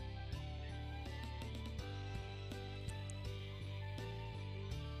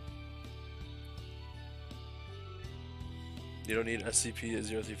 You don't need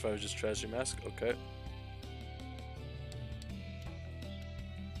SCP-035, just Tragedy Mask? Okay.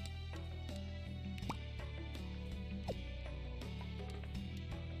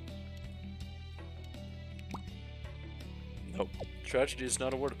 Nope. Tragedy is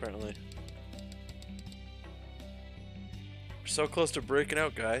not a word, apparently. We're so close to breaking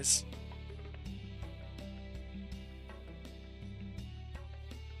out, guys.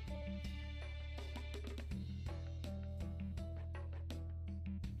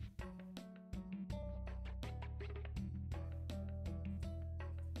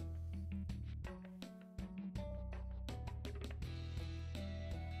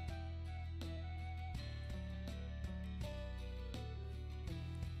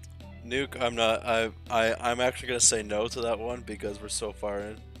 Nuke, I'm not. I'm actually gonna say no to that one because we're so far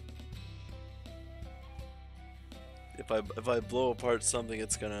in. If I blow apart something,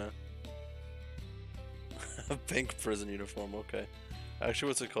 it's gonna a pink prison uniform. Okay. Actually,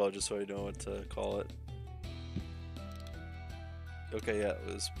 what's it called? Just so I know what to call it. Okay, yeah, it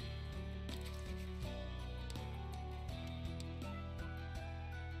was.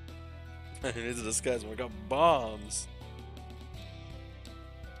 I need to disguise. We got bombs.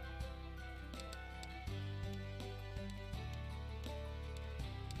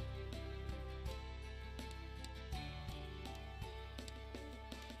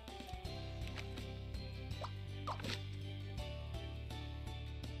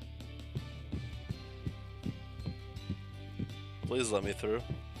 Please let me through.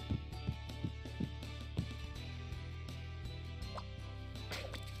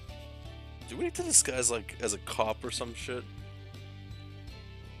 Do we need to disguise like as a cop or some shit?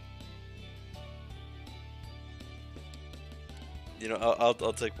 You know,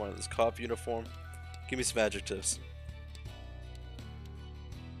 I'll take one of this cop uniform. Give me some adjectives.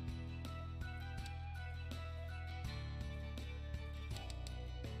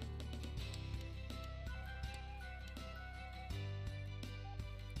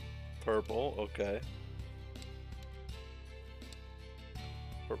 Purple, okay.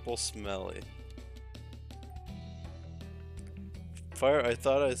 Purple smelly. Fire, I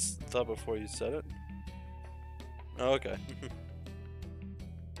thought before you said it. Oh, okay.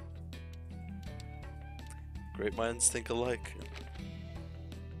 Great minds think alike.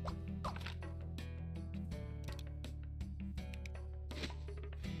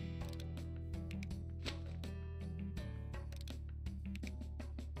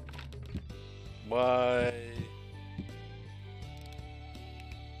 Why?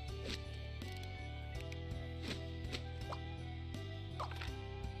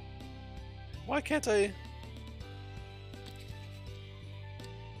 Why can't I?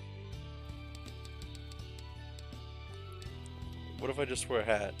 What if I just wear a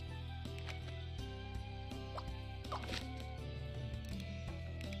hat?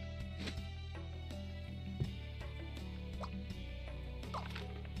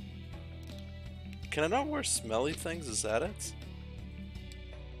 Can I not wear smelly things? Is that it?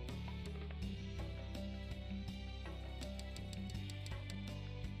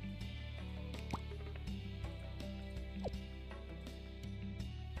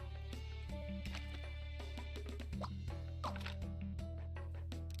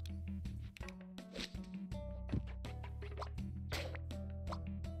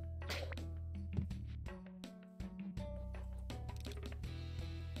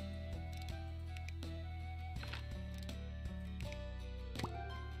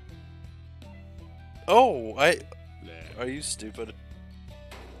 Oh, are you stupid?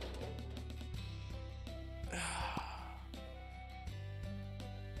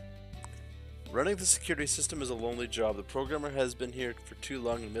 Running the security system is a lonely job. The programmer has been here for too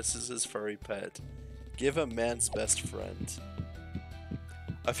long and misses his furry pet. Give him man's best friend.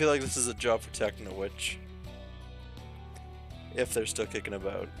 I feel like this is a job for Techno Witch. If they're still kicking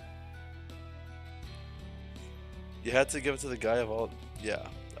about. You had to give it to the guy of all... Yeah,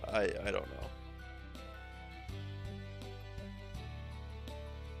 I don't know.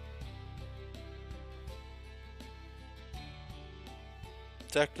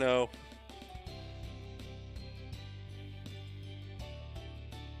 Techno.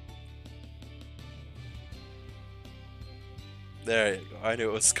 There you go. I knew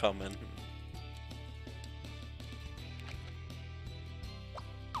it was coming.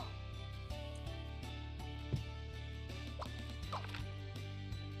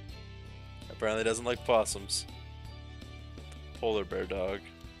 Apparently doesn't like possums. Polar bear dog.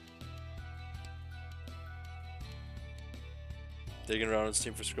 Digging around his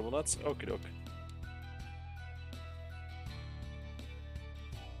team for Scribblenauts? Okie doke.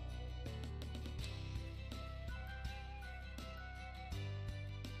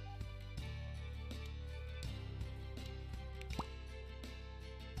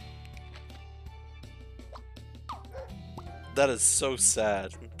 That is so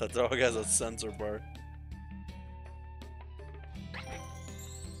sad. That dog has a sensor bar.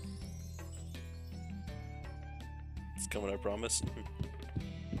 It's coming, I promise.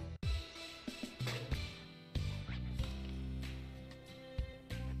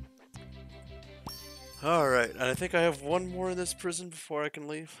 Alright, and I think I have one more in this prison before I can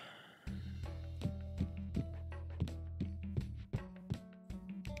leave.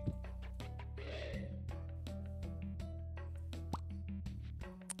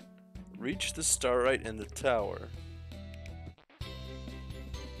 Reach the starlight in the tower.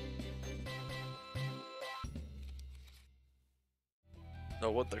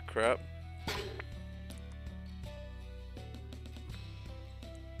 Oh, what the crap?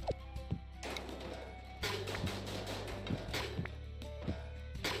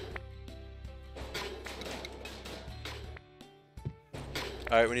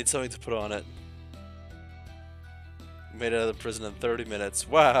 Alright, we need something to put on it. Made it out of the prison in 30 minutes.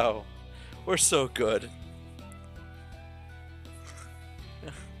 Wow! We're so good.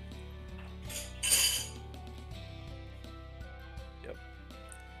 Yep.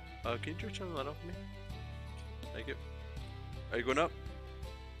 Can you turn that off for me? Thank you. Are you going up?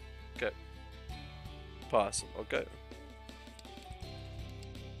 Okay. Possum, okay.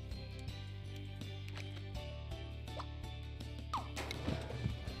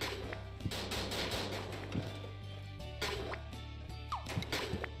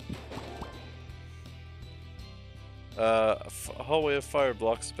 A hallway of fire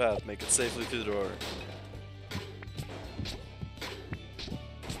blocks the path. Make it safely through the door.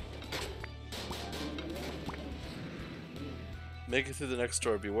 Make it through the next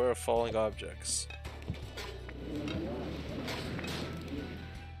door. Beware of falling objects.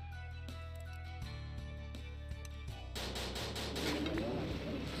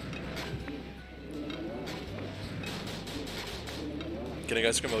 Getting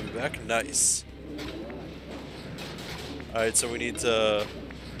ice cream, I'll be back. Nice. Alright, so we need to,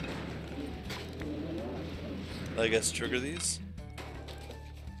 I guess, trigger these.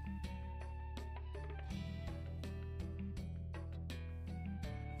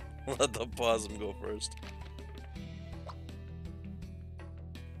 Let the possum go first.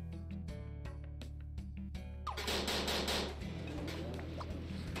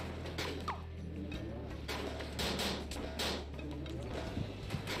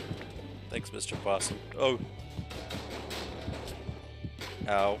 Thanks, Mr. Possum. Oh.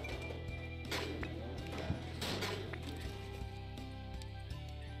 Ow.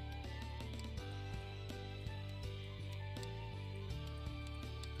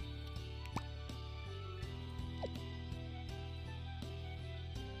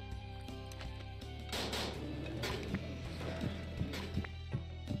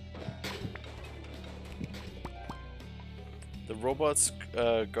 The robot's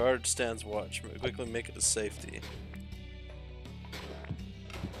guard stands watch. Quickly make it to safety.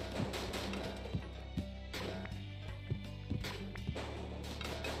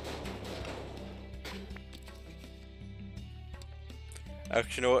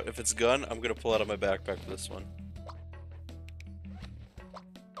 Actually, you know what? If it's gun, I'm gonna pull out of my backpack for this one.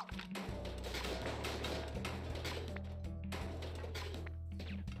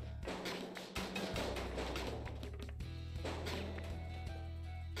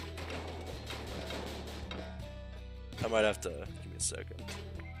 I might have to give me a second.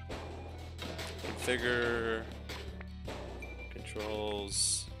 Configure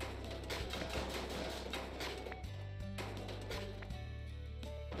controls.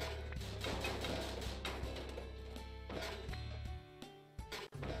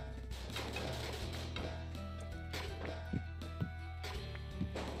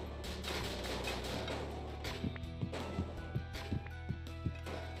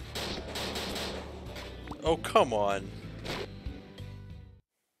 Oh, come on.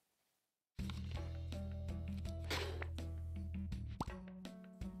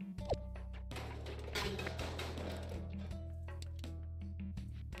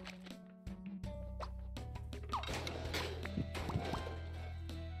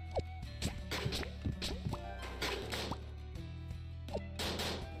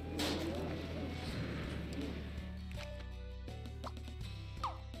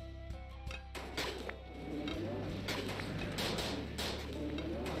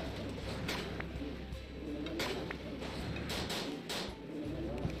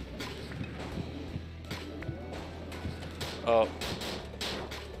 Oh.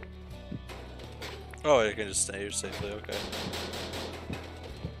 Oh, I can just stay here safely, okay.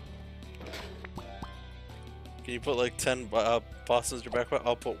 Can you put like 10 possums in your backpack?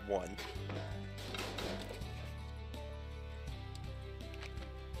 I'll put 1.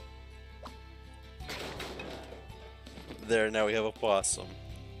 There, now we have a possum.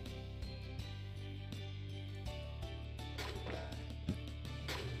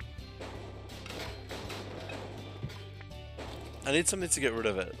 I need something to get rid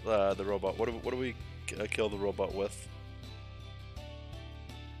of it, the robot. What do we kill the robot with?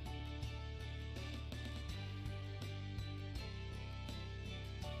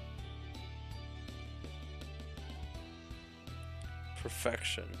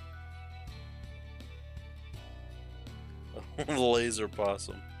 Perfection. Laser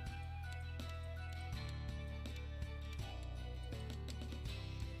possum.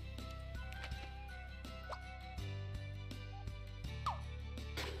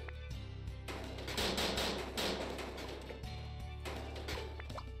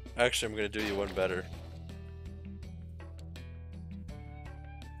 Actually, I'm gonna do you one better.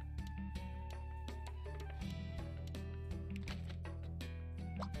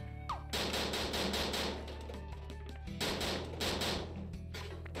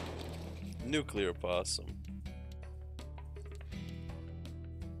 Nuclear possum.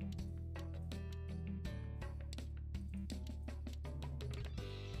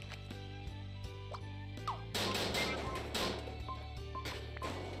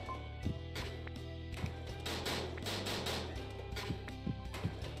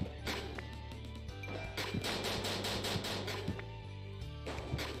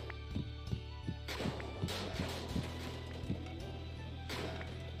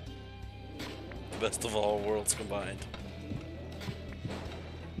 Best of all worlds combined.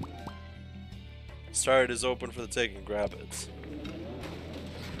 Start is open for the taking. Grab it.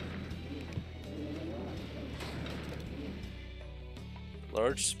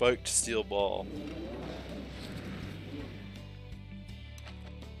 Large spiked steel ball.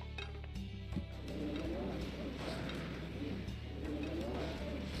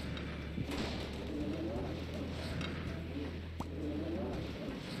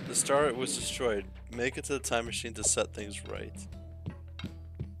 star it was destroyed. Make it to the time machine to set things right.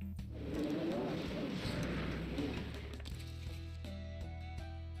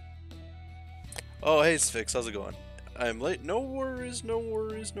 Oh, hey Sphinx, how's it going? I'm late. No worries, no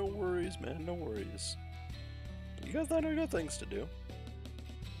worries, no worries, man, no worries. You got that? I got things to do.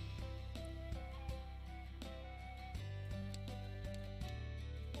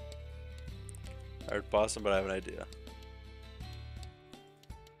 I heard Boston, but I have an idea.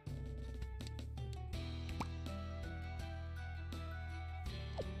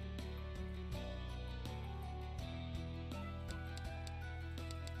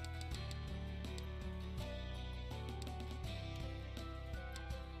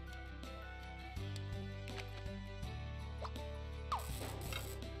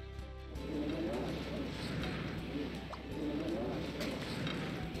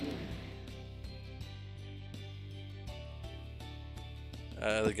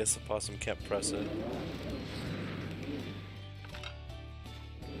 I guess the possum can't press it.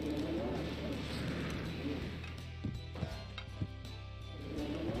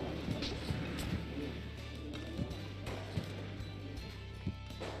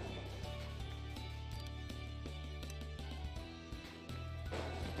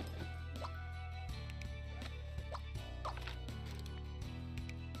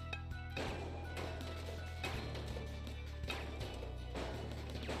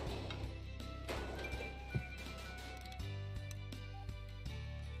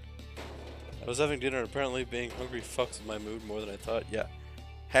 I was having dinner and apparently being hungry fucks with my mood more than I thought. Yeah.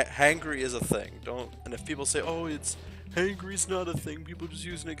 Hangry is a thing. Don't. And if people say, oh, it's hangry's not a thing, people just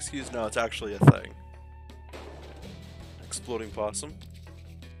use an excuse. No, it's actually a thing. Exploding possum.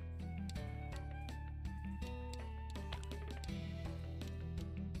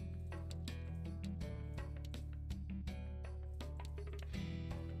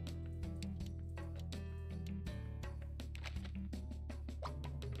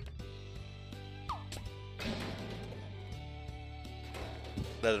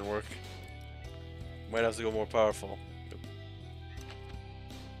 That didn't work. Might have to go more powerful. Yep.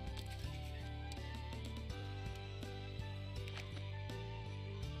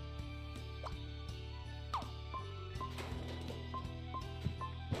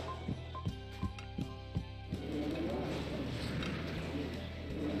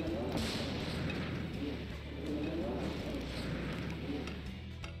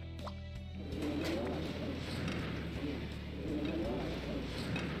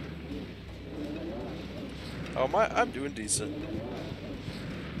 Oh, I'm doing decent.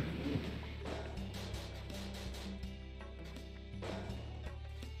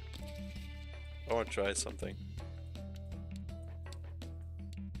 I want to try something.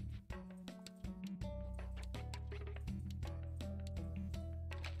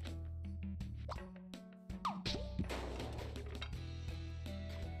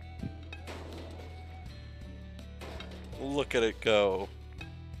 Look at it go.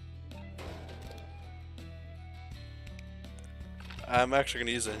 I'm actually going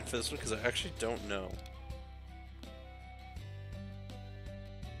to use it for this one because I actually don't know.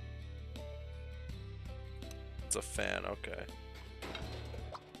 It's a fan, okay.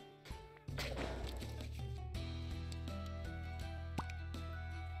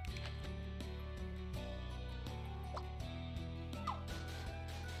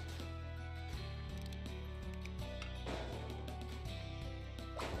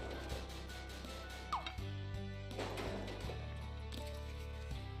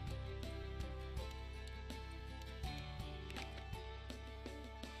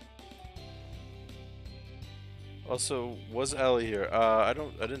 Also, was Allie here? I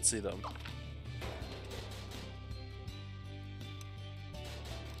didn't see them.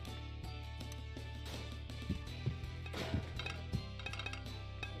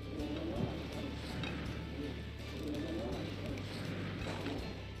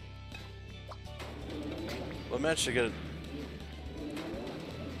 Well, I managed to get it.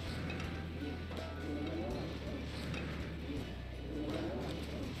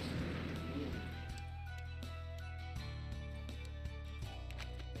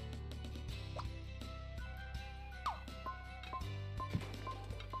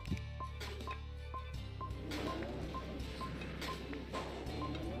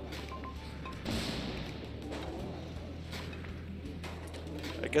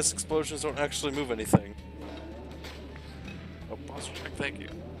 I guess explosions don't actually move anything. Oh, posture check, thank you.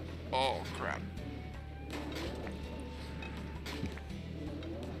 Oh, crap.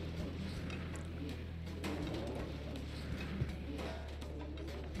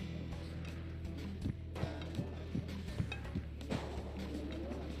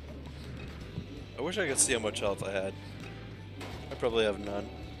 I wish I could see how much health I had. I probably have none.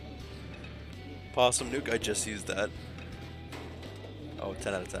 Possum nuke, I just used that. Oh,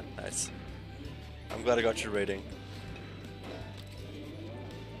 10 out of 10. Nice. I'm glad I got your rating.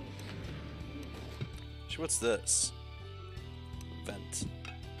 What's this? Vent.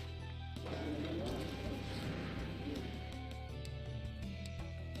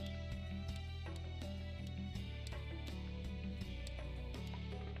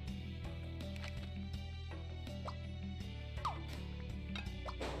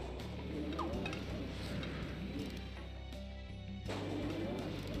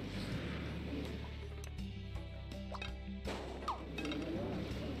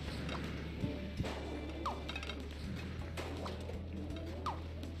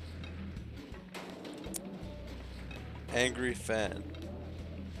 Angry fan.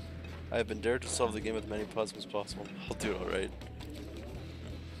 I have been dared to solve the game with many puzzles as possible. I'll do it alright.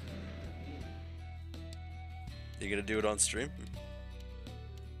 You gonna do it on stream?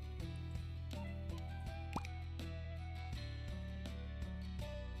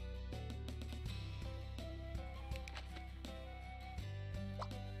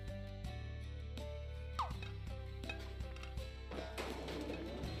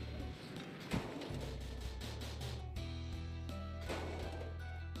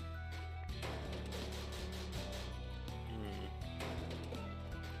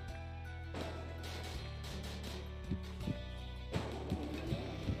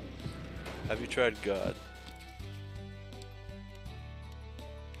 Have you tried God?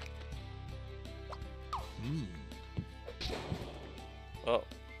 Oh.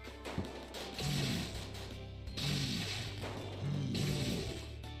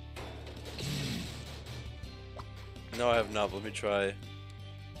 No, I have not. Let me try.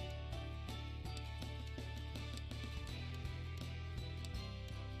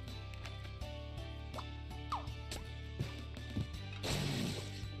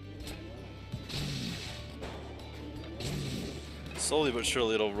 Slowly but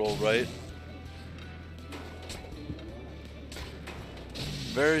surely it'll roll right.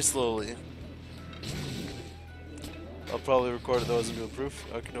 Very slowly. I'll probably record those and do a proof.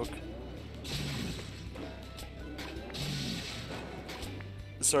 Okay, no.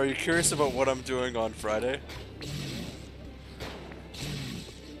 So are you curious about what I'm doing on Friday?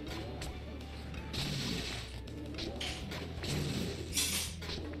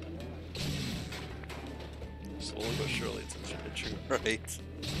 Slowly but surely it's itching right.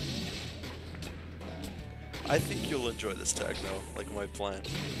 I think you'll enjoy this tag though, like my plan.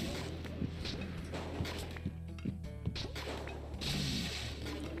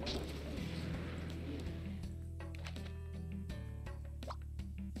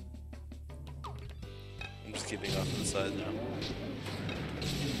 I'm just keeping off to the side now.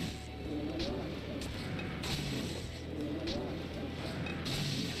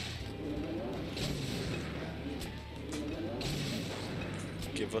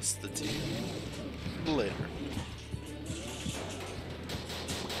 Give us the tea later.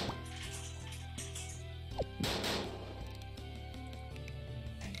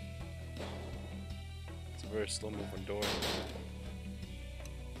 It's a very slow moving door.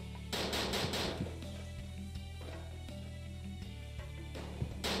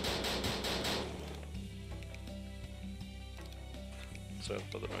 Sorry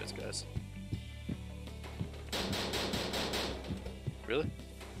for the noise, guys. Really?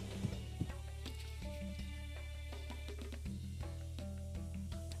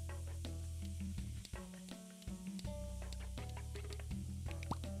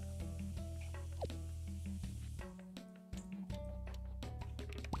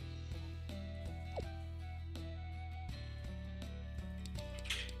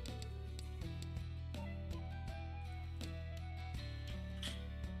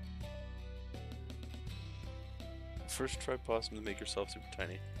 First try possum to make yourself super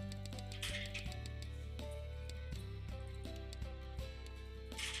tiny.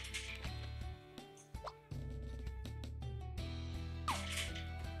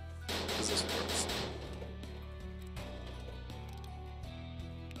 Because this works.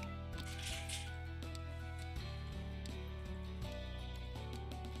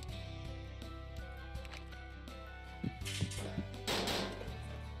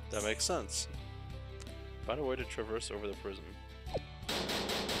 That makes sense. Find a way to traverse over the prism.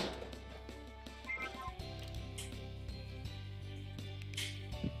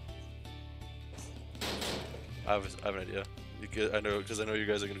 I have an idea. I know you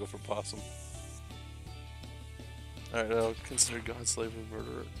guys are gonna go for possum. Alright, I'll consider God, slave, or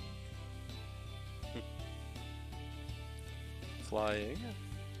murderer. Flying.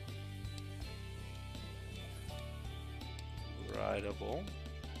 Rideable.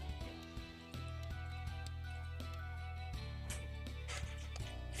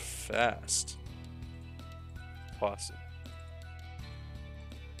 Fast. Possum.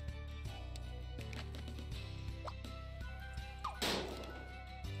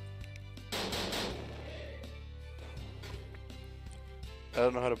 I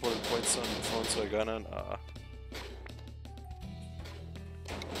don't know how to put points on the phone, so I got on.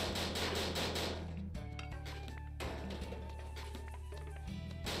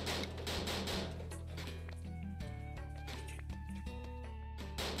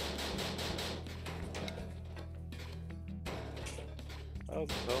 How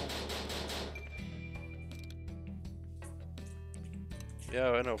the hell?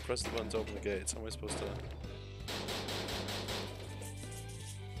 Yeah, I know. Press the button to open the gates. How am I supposed to?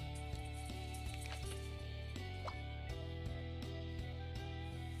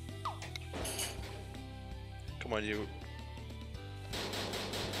 Come on, you.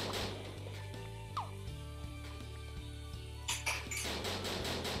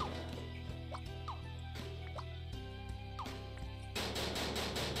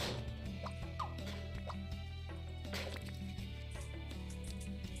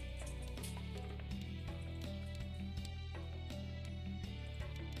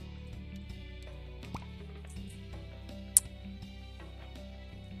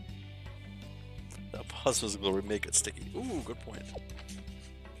 That pause will make it sticky. Ooh, good point.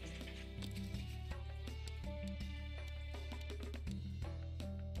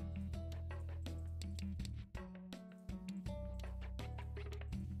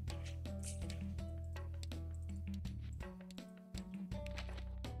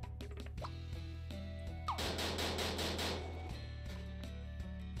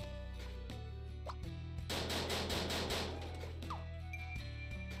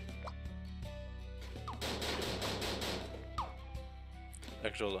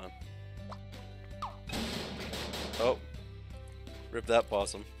 Actually, hold on. Oh. Rip that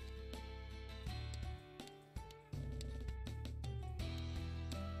possum.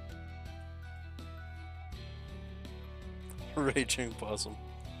 Raging possum.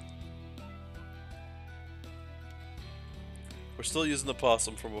 We're still using the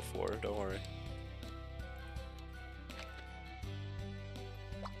possum from before, don't worry.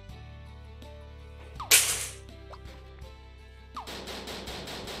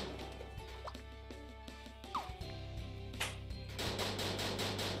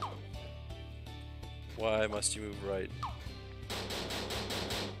 Why must you move right?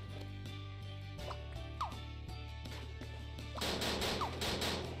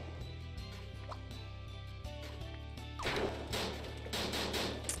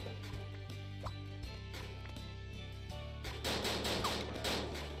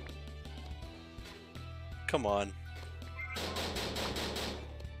 Come on.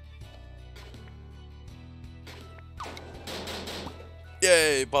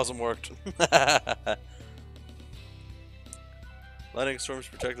 Yay, possum worked. Lightning storms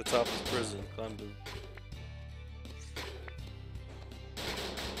protect the top of the prison. Climb to...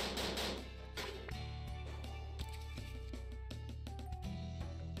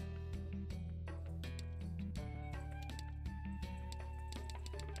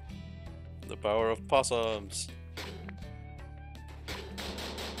 The power of possums.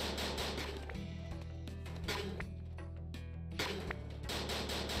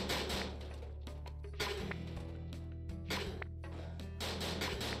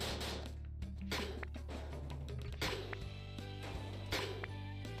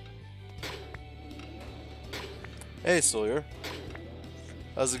 Hey Sawyer,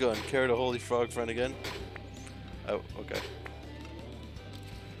 how's it going? Carried a holy frog friend again? Oh, okay.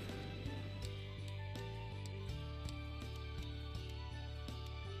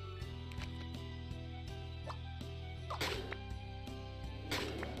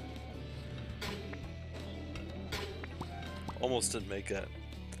 Almost didn't make that.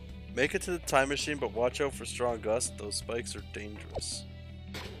 Make it to the time machine, but watch out for strong gusts. Those spikes are dangerous.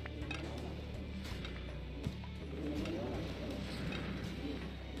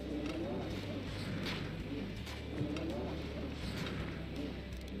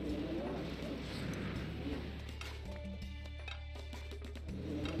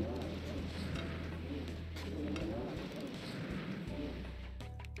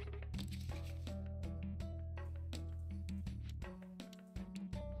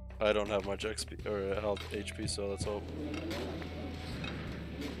 I don't have much XP or health HP, so let's hope.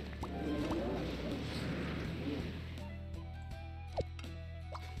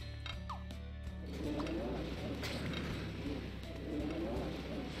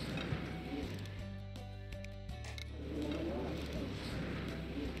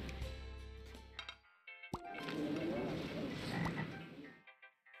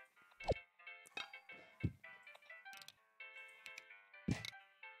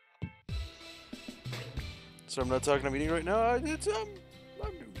 So I'm not talking I'm eating right now. I'm doing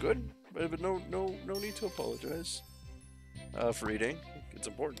good, but no need to apologize for eating. It's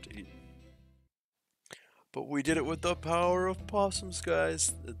important to eat. But we did it with the power of possums,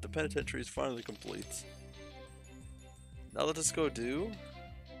 guys. The penitentiary is finally complete. Now let us go do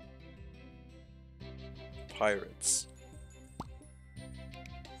pirates.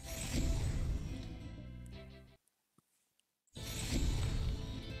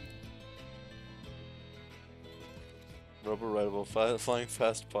 Rubber rideable, flying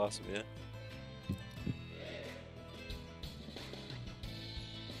fast possum, yeah.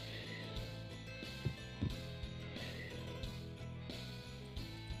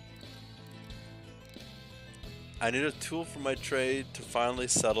 I need a tool for my trade to finally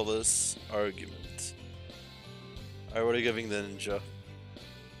settle this argument. Alright, what are you giving the ninja?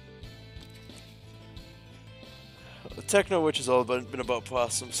 The Techno Witch has all been about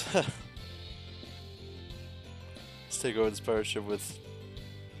possums. Let's take over this pirate ship with...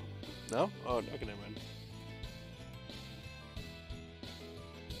 No? Oh, okay, never mind.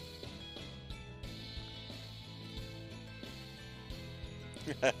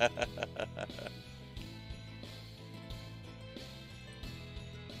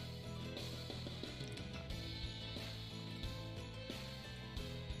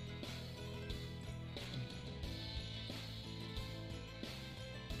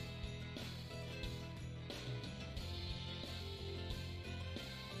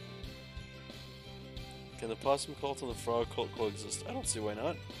 Can the possum cult and the frog cult coexist? I don't see why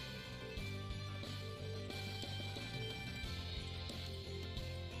not.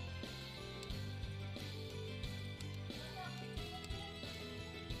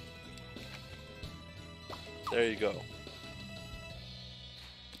 There you go.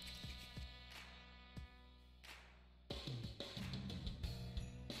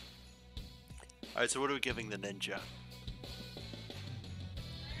 Alright, so what are we giving the ninja?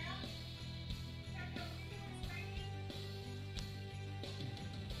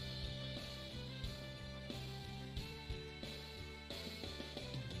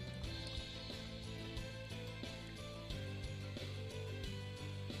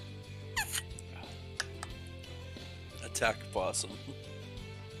 Attack possum.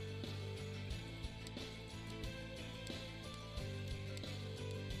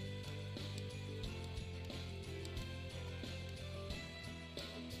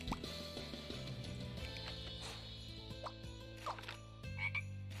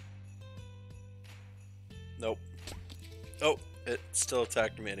 Nope. Oh, it still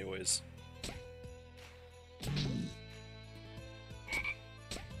attacked me anyways.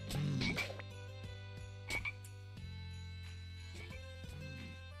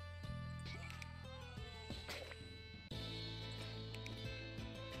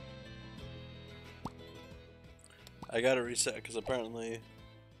 I gotta reset because apparently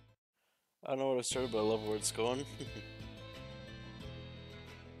I don't know what I started, but I love where it's going.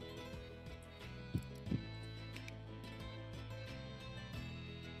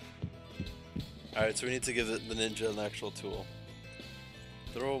 Alright, so we need to give the ninja an actual tool.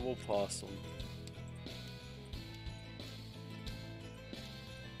 Throwable possum.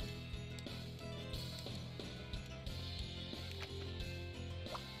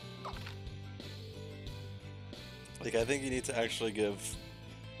 Like, I think you need to actually give...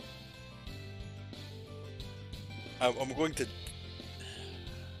 I'm going to...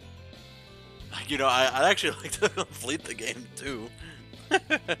 You know, I'd actually like to complete the game, too.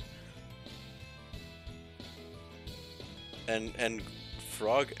 and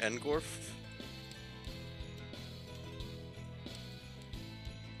Frog Engorf?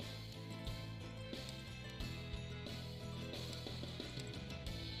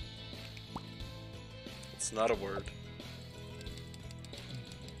 It's not a word.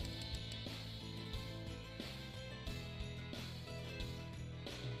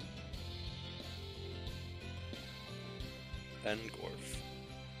 Engorf.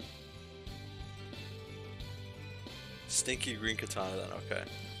 Stinky green katana then, okay.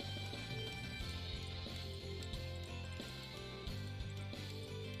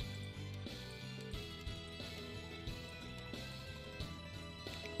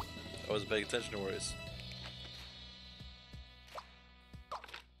 I wasn't paying attention, no worries.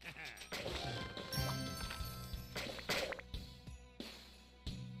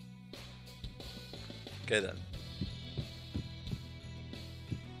 Okay then.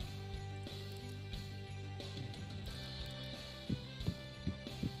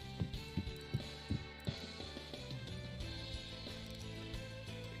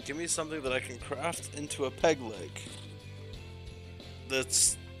 Give me something that I can craft into a peg leg.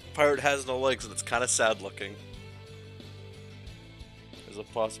 That's Pirate has no legs and it's kind of sad looking. There's a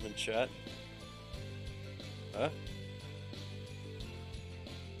possum in chat. Huh?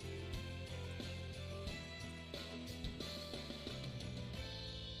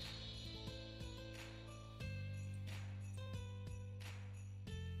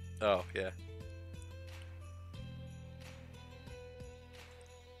 Oh, yeah.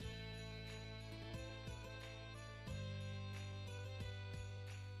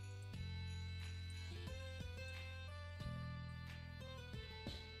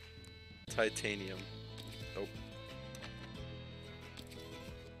 Titanium. Nope.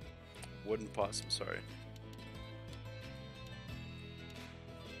 Wooden possum, sorry.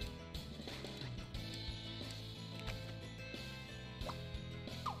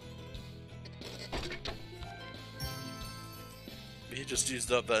 He just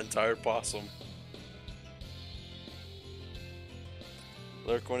used up that entire possum.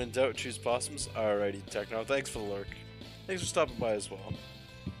 Lurk, when in doubt, choose possums. Alrighty, Techno. Thanks for the lurk. Thanks for stopping by as well.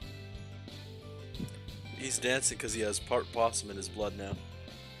 He's dancing because he has part possum in his blood now.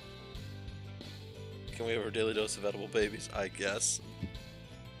 Can we have our daily dose of edible babies? I guess.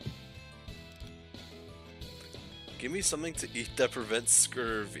 Give me something to eat that prevents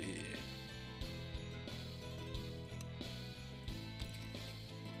scurvy.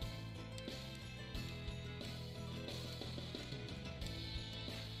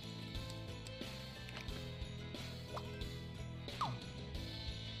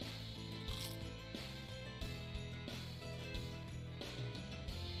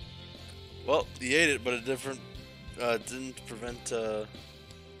 Well, he ate it, but it didn't prevent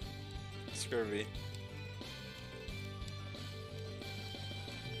scurvy.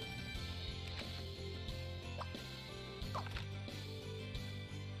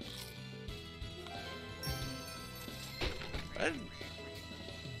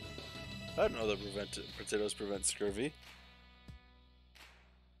 I didn't know that potatoes prevent scurvy.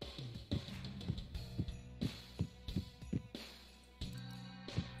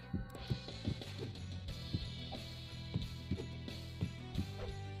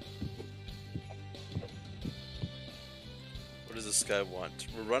 What does this guy want?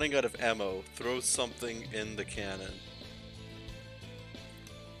 We're running out of ammo. Throw something in the cannon.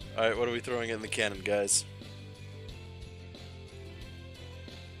 Alright, what are we throwing in the cannon, guys?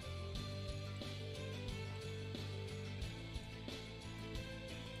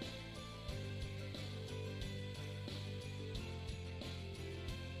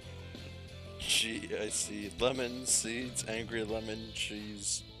 I see lemon seeds, angry lemon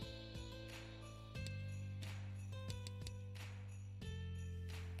cheese.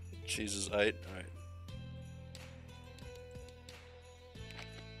 Cheese is alright.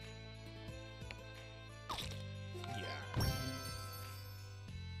 Yeah.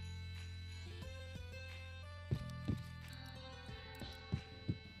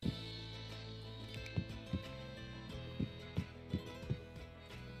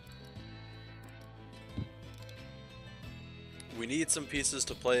 We need some pieces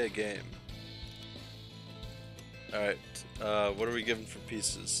to play a game. Alright, what are we given for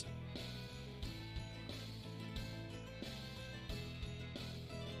pieces?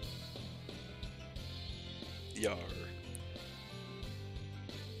 Yar.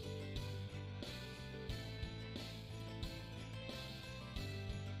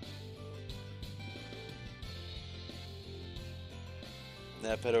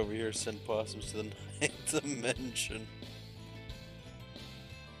 Naphead over here, send possums to the ninth dimension.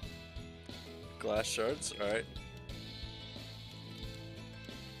 Glass shards, alright.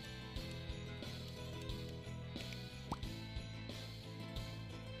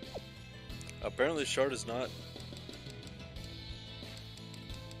 Apparently shard is not.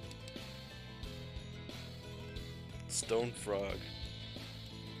 Stone frog.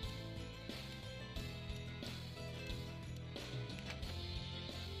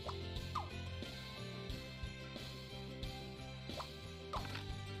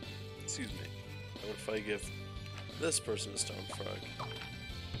 Excuse me. What if I give this person a stone frog?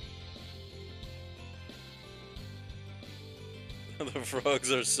 The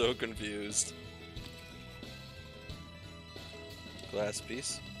frogs are so confused. Glass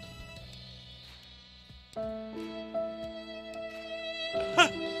piece.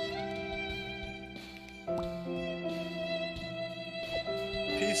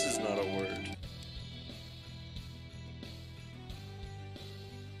 Piece is not a word.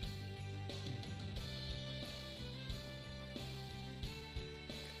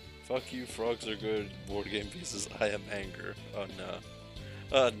 Fuck you, frogs are good board game pieces. I am anger. Oh no.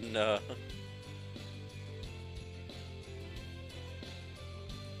 Oh no.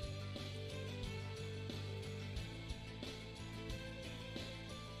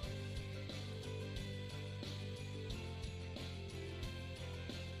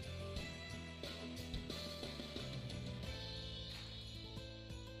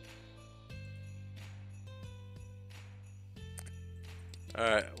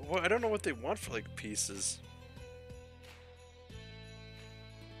 Alright, well, I don't know what they want for, like, pieces.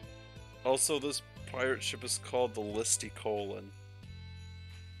 Also, this pirate ship is called the Listy Colon.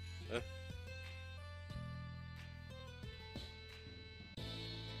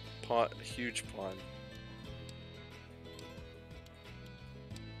 Huge pond.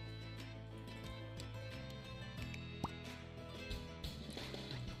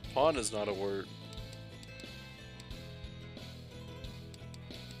 Pawn is not a word.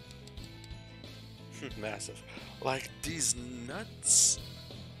 Massive. Like these nuts.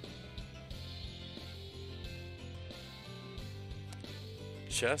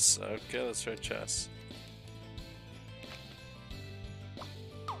 Chess? Okay, let's try chess.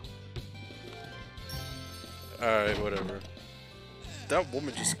 Alright, whatever. That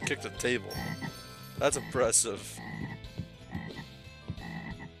woman just kicked the table. That's impressive.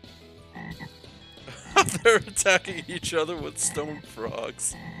 They're attacking each other with stone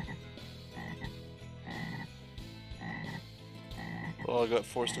frogs. Oh, I got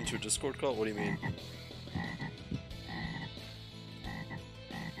forced into a Discord call? What do you mean?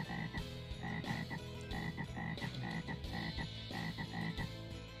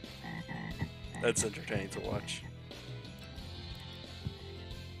 That's entertaining to watch.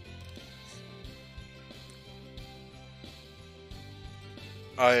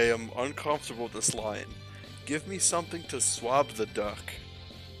 I am uncomfortable with this line. Give me something to swab the duck.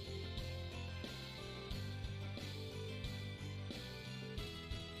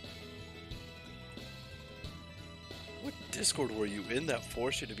 What Discord were you in that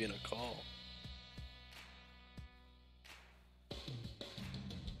forced you to be in a call?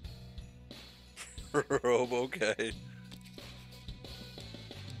 Robe, okay.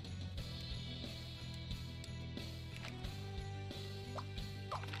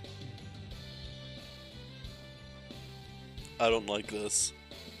 I don't like this.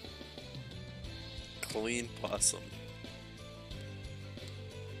 Clean possum.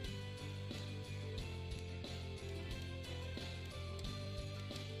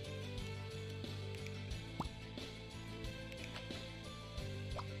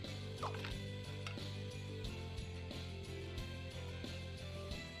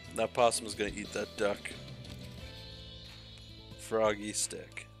 That possum is gonna eat that duck. Froggy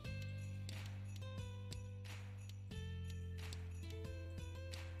stick.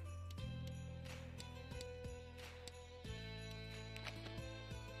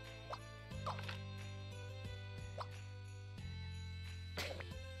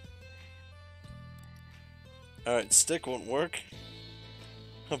 Alright, stick won't work.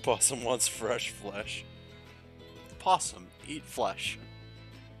 A possum wants fresh flesh. Possum, eat flesh.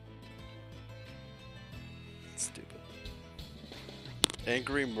 Stupid.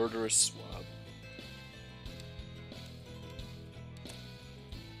 Angry murderous swab.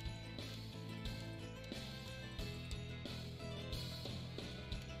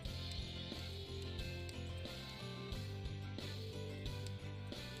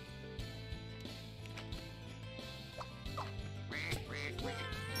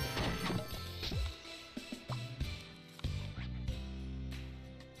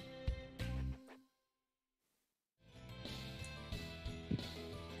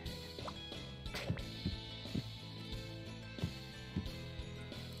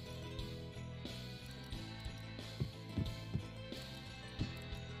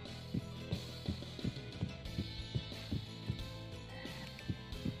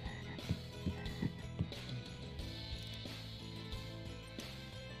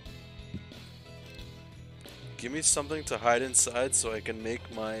 Give me something to hide inside so I can make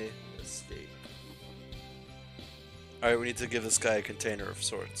my escape. Alright, we need to give this guy a container of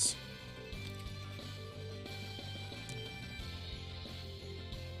sorts.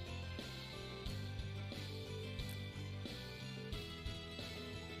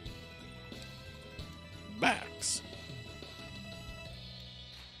 Max!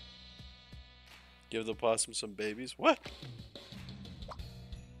 Give the possum some babies? What?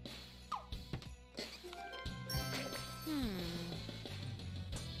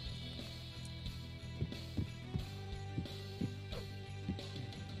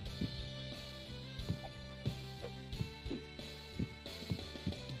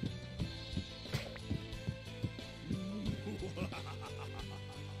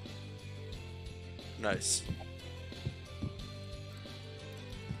 Nice.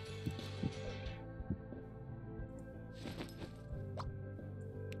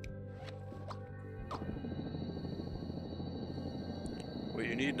 Wait,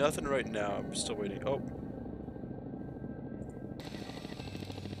 you need nothing right now. I'm still waiting. Oh.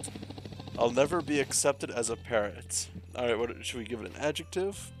 I'll never be accepted as a parrot. Alright, what should we give it, an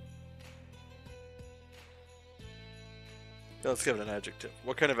adjective? Yeah, let's give it an adjective.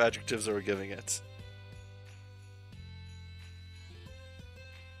 What kind of adjectives are we giving it?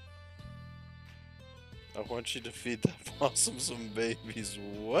 I want you to feed that possum some babies.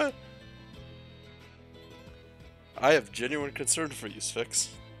 What? I have genuine concern for you, Sphinx.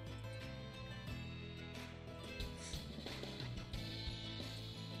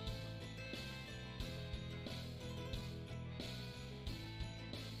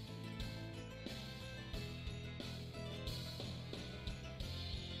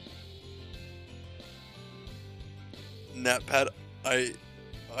 Natpad, I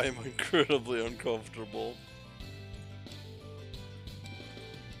am incredibly uncomfortable.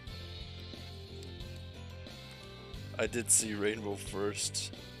 I did see rainbow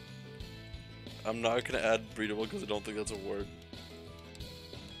first. I'm not gonna add breedable because I don't think that's a word.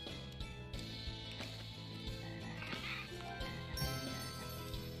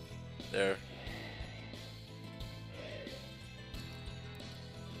 There.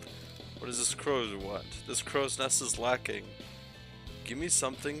 What does this crow want? This crow's nest is lacking. Give me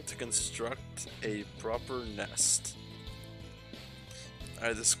something to construct a proper nest.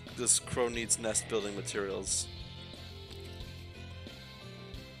 Alright, this crow needs nest building materials.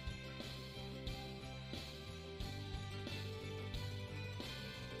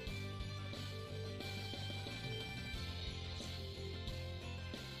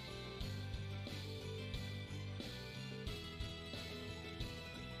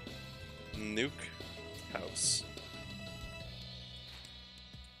 Nuke house.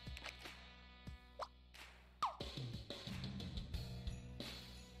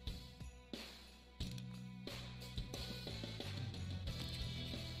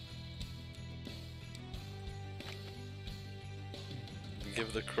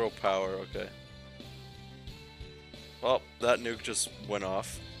 Give the crow power, okay. Well, that nuke just went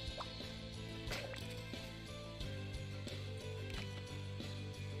off.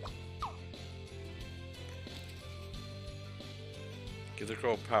 Give the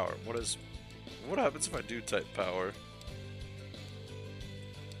crow power. What happens if I do type power?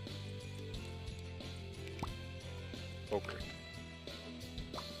 Poker.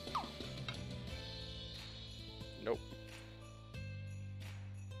 Nope.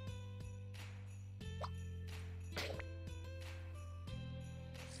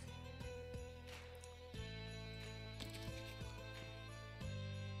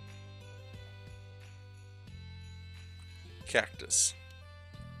 Cactus.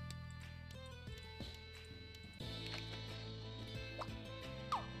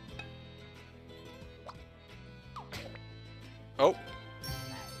 Oh.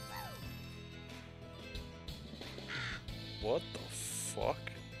 What the fuck?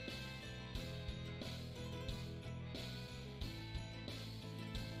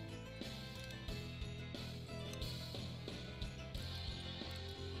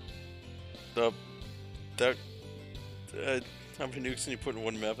 How many nukes can you put in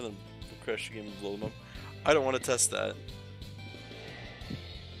one map and then crash the game and blow them up? I don't want to test that.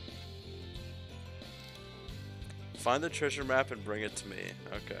 Find the treasure map and bring it to me.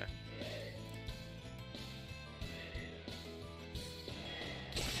 Okay.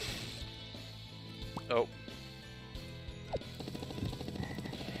 Oh.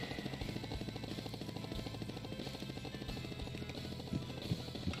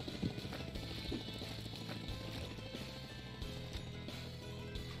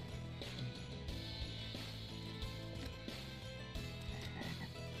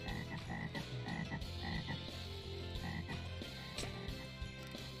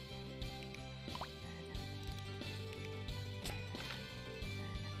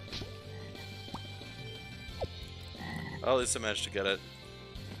 Well, at least I managed to get it.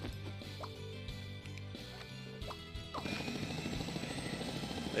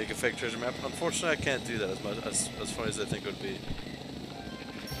 Make a fake treasure map. Unfortunately, I can't do that as funny as I think it would be.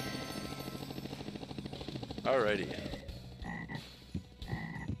 Alrighty.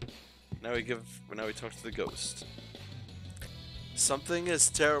 Now we talk to the ghost. Something as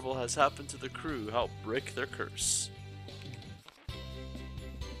terrible has happened to the crew. Help break their curse.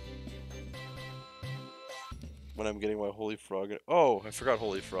 When I'm getting my holy frog. Oh, I forgot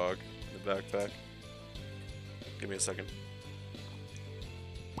holy frog in the backpack. Give me a second.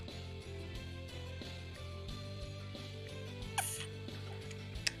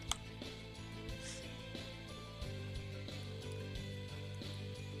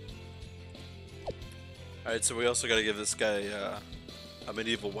 Alright, so we also gotta give this guy a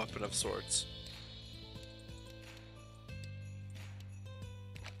medieval weapon of sorts.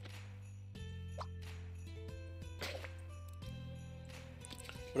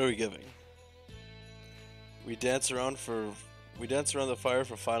 What are we giving? We dance around the fire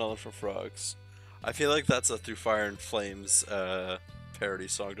for final and for frogs. I feel like that's a Through Fire and Flames parody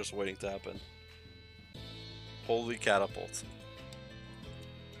song just waiting to happen. Holy catapult.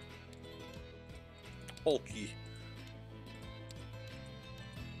 Hulky.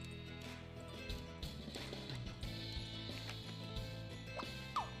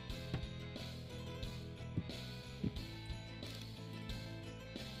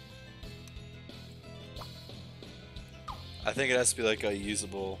 I think it has to be like a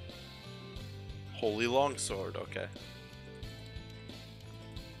usable holy longsword, okay.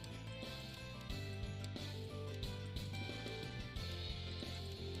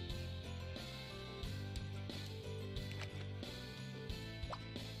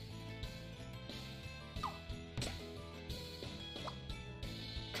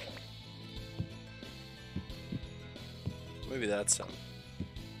 Maybe that's him.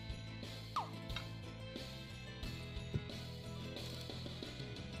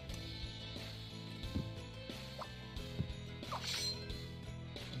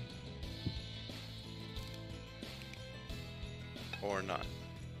 Or not.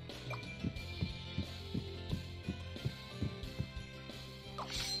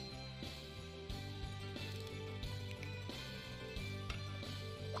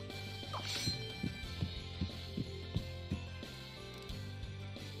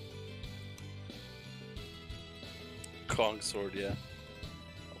 Kong sword, yeah.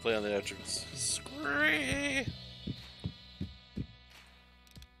 I'll play on the entrance. Scree!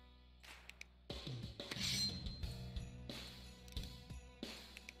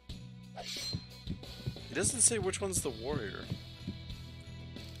 He doesn't say which one's the warrior.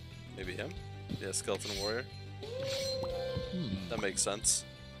 Maybe him? Yeah, skeleton warrior. That makes sense.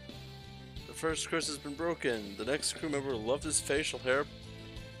 The first curse has been broken. The next crew member loved his facial hair,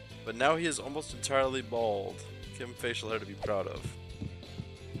 but now he is almost entirely bald. Give him facial hair to be proud of.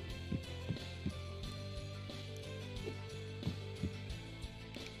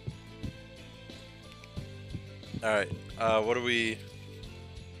 Alright, what do we...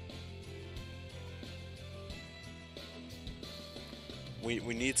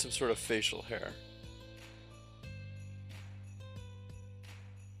 We need some sort of facial hair.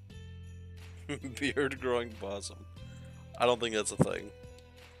 Beard growing bosom. I don't think that's a thing.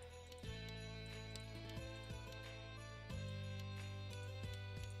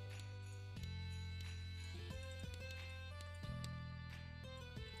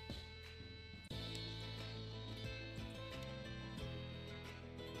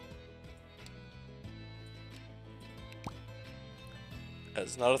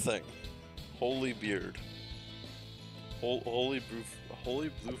 That's not a thing. Holy beard. Holy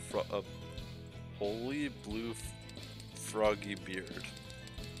blue froggy beard.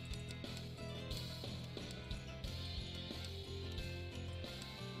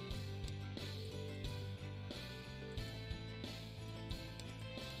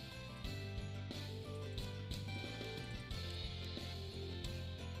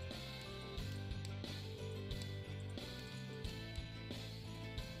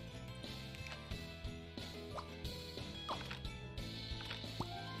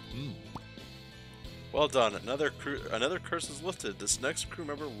 Well done. Another curse is lifted. This next crew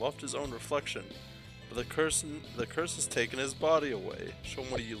member loved his own reflection, but the curse has taken his body away. Show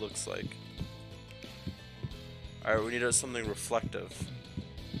him what he looks like. All right, we need something reflective.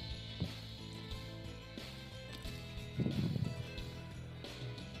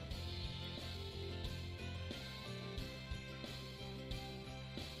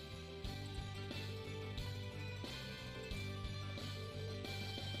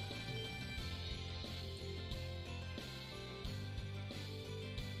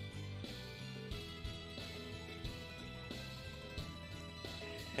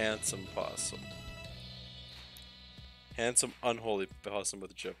 Handsome possum. Handsome unholy possum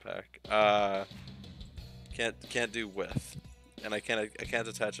with a jetpack. Can't do with, and I can't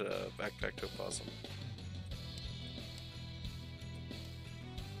attach a backpack to a possum.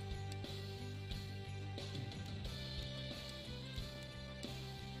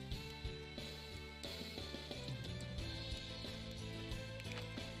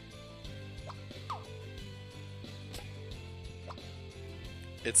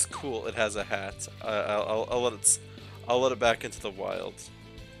 It's cool. It has a hat. I'll let it back into the wild.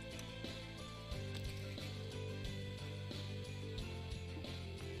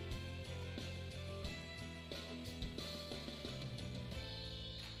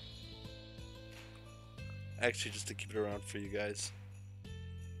 Actually, just to keep it around for you guys.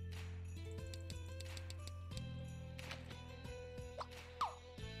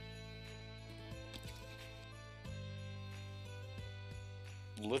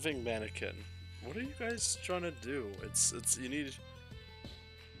 living mannequin. What are you guys trying to do? It's you need.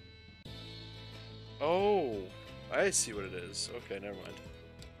 Oh, I see what it is. Okay, never mind.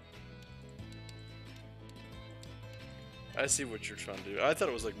 I see what you're trying to do. I thought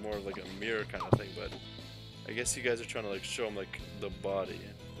it was like more of like a mirror kind of thing, but I guess you guys are trying to like show them like the body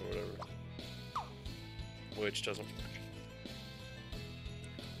or whatever, which doesn't work.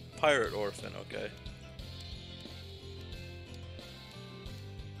 Pirate orphan, okay.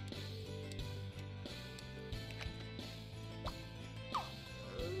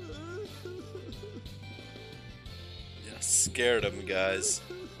 Yeah, scared him, guys.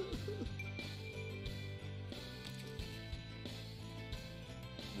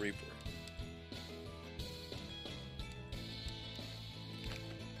 Reaper.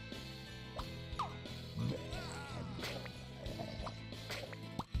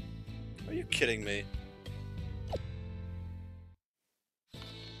 Are you kidding me?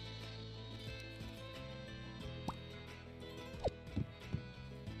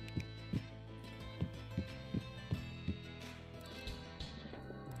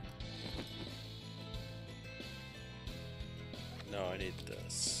 No, I need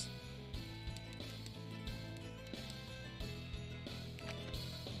this.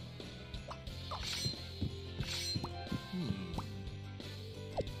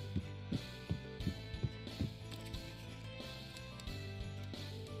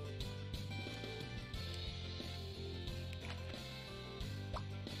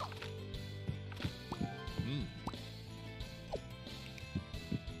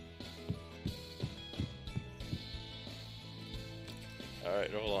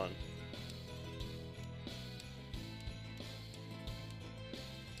 Alright, hold on.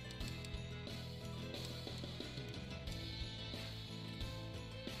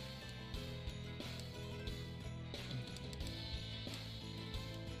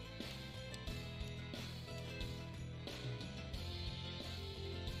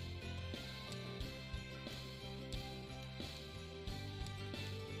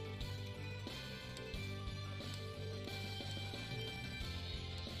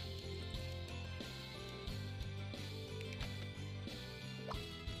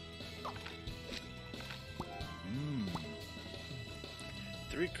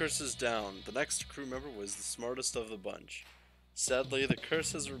 Three curses down. The next crew member was the smartest of the bunch. Sadly, the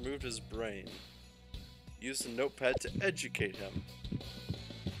curse has removed his brain. Use the notepad to educate him.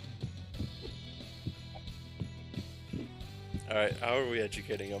 Alright, how are we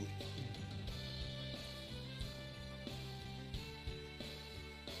educating him?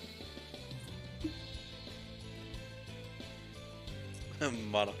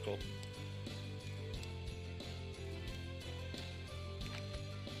 Monocle.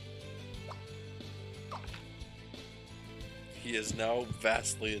 He is now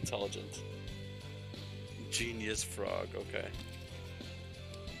vastly intelligent. Genius frog, okay.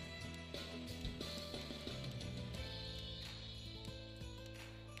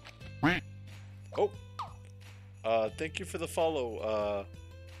 Oh! Thank you for the follow,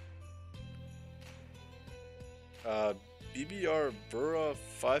 BBR Burra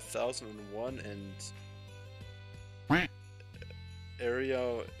 5001 and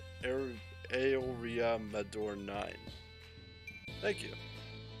Aoria Mador 9. Thank you.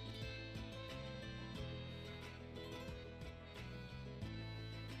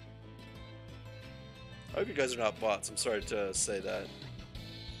 I hope you guys are not bots. I'm sorry to say that.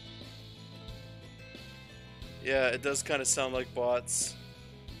 Yeah, it does kind of sound like bots.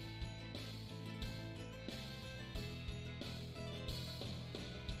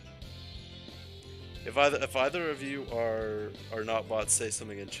 If either of you are not bots, say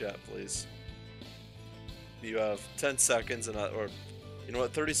something in chat, please. You have 10 seconds, and or you know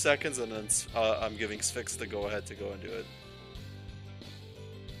what, 30 seconds, and then I'm giving Sphinx the go-ahead to go and do it.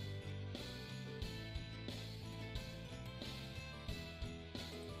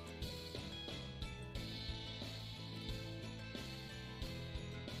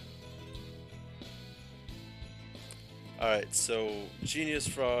 Alright, so Genius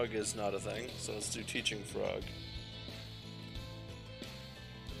Frog is not a thing, so let's do Teaching Frog.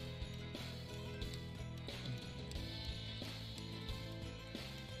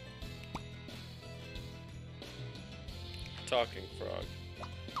 Talking Frog.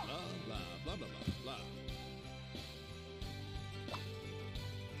 Blah, blah, blah, blah, blah, blah.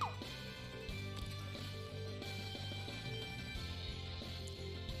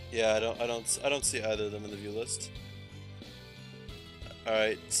 Yeah, I don't see either of them in the view list.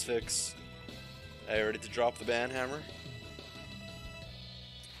 Alright, Sphinx. Are you ready to drop the ban hammer?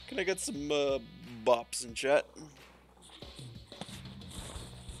 Can I get some bops in chat?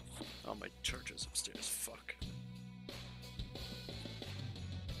 Charges upstairs. Fuck.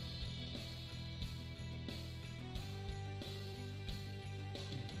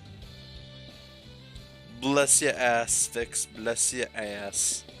 Bless your ass, Fix. Bless your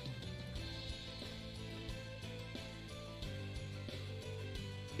ass.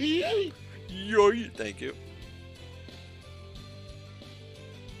 Yoy! Thank you.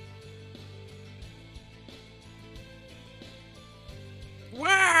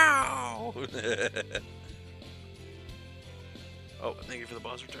 Wow! Oh, thank you for the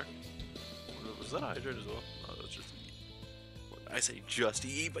boss return. Was that a hydrate as well? No, that was just E. I say just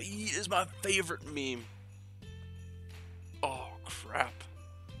E, but E is my favorite meme. Oh, crap.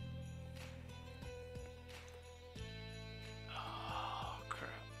 Oh, crap.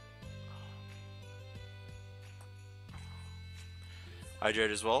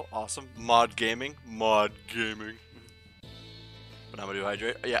 Hydrate as well. Awesome. Mod gaming. Mod gaming. But I'm gonna do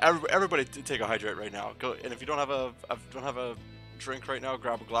hydrate. Yeah, everybody take a hydrate right now. Go, and if you don't have a drink right now,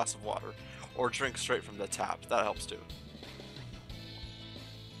 grab a glass of water, or drink straight from the tap. That helps too.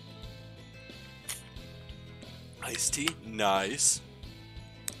 Iced tea, nice.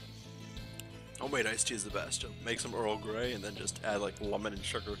 Homemade iced tea is the best. Make some Earl Grey and then just add like lemon and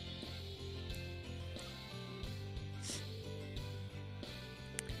sugar.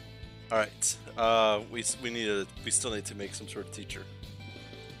 All right, we still need to make some sort of teacher.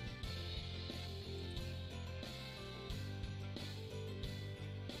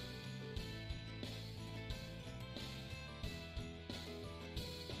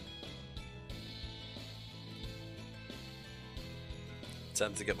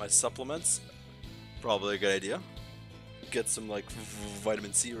 Time to get my supplements. Probably a good idea. Get some like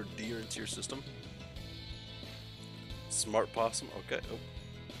vitamin C or D into your system. Smart possum. Okay. Oh.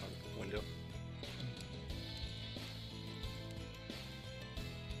 Window.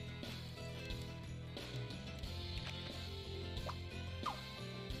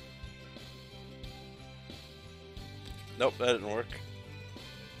 Nope, that didn't work.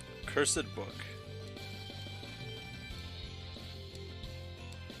 Cursed book.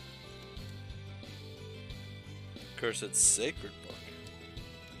 Cursed sacred book.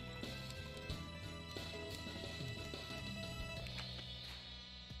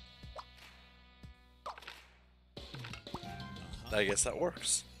 I guess that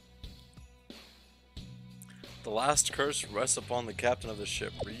works. The last curse rests upon the captain of the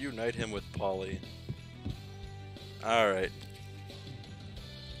ship. Reunite him with Polly. Alright.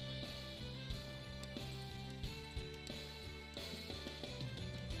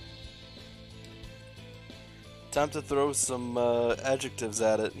 Time to throw some adjectives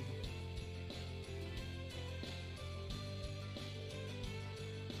at it.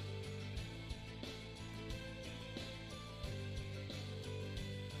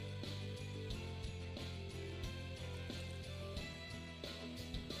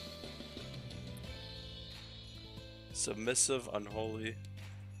 Submissive, unholy.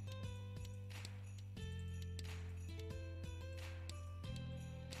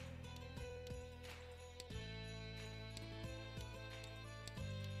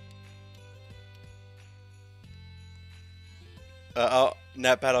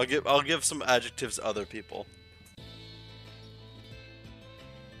 Natpad, I'll give some adjectives to other people.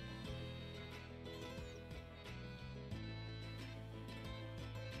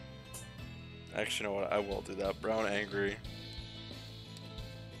 Actually, you know what? I will do that. Brown, angry.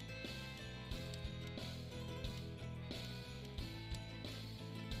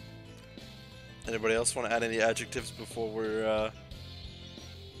 Anybody else want to add any adjectives before we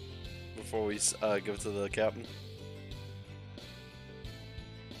give it to the captain?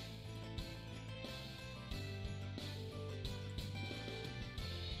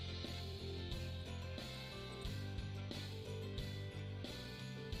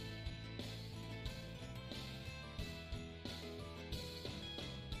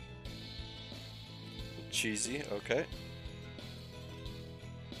 Cheesy, okay.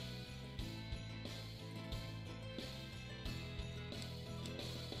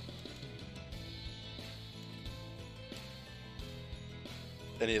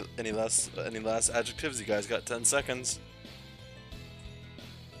 Any last adjectives? You guys got 10 seconds.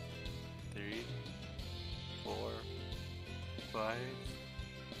 3, 4, 5,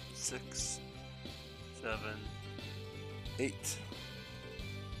 6, 7, 8,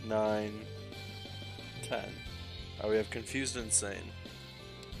 9, 10. Oh, we have confused and insane.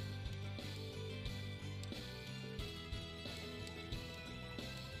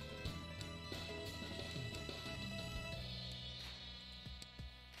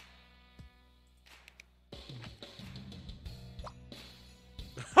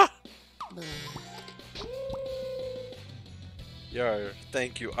 Yar,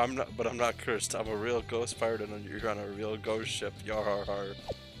 thank you. I'm not cursed. I'm a real ghost pirate and you're on a real ghost ship. Yar har har.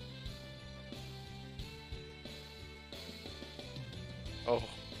 Oh.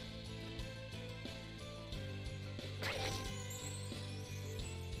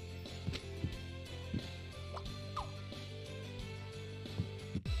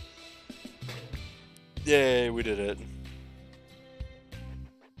 Yay, we did it.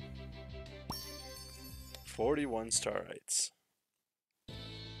 41 starites.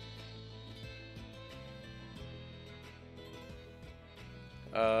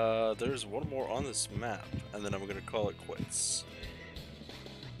 There's one more on this map, and then I'm gonna call it quits.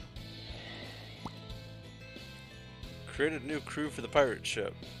 Create a new crew for the pirate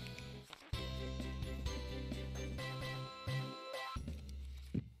ship.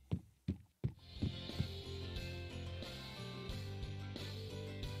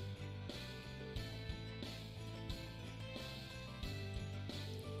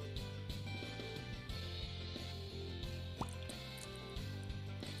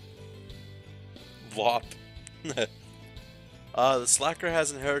 Vlop. The slacker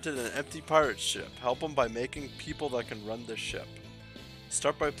has inherited an empty pirate ship. Help him by making people that can run the ship.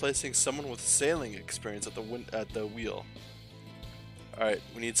 Start by placing someone with sailing experience at the wheel. Alright,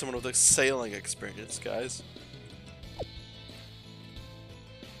 we need someone with a sailing experience, guys.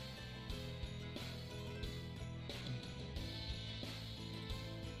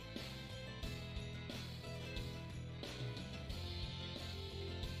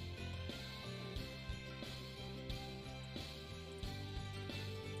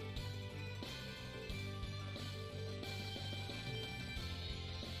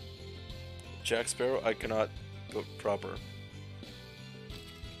 Jack Sparrow, I cannot put proper.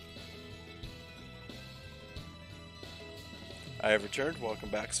 I have returned. Welcome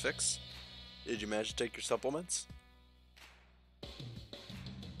back, Sphinx. Did you manage to take your supplements?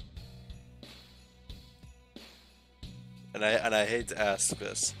 And I hate to ask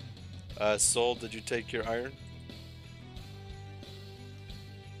this. Soul, did you take your iron?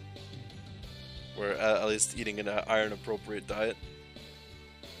 Or at least eating an iron appropriate diet?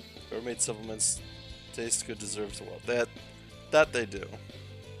 Whoever made supplements taste good deserves well. That they do.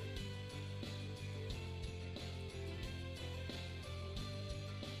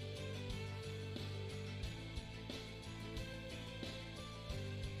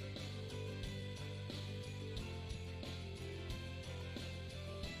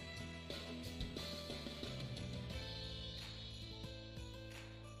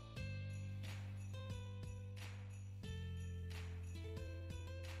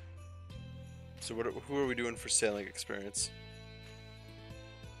 So who are we doing for sailing experience?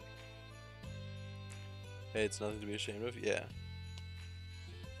 Hey, it's nothing to be ashamed of? Yeah.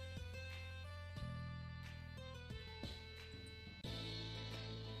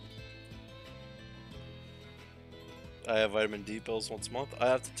 I have vitamin D pills once a month. I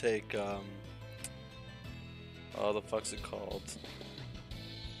have to take, oh, the fuck's it called?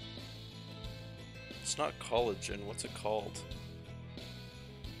 It's not collagen, what's it called?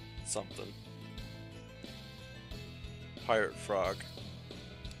 Something. Pirate frog.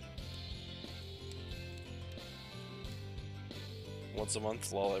 Once a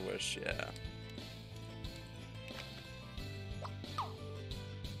month? Lol, I wish, yeah.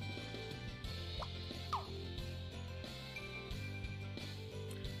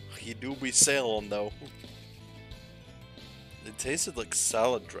 He do be sailing though. It tasted like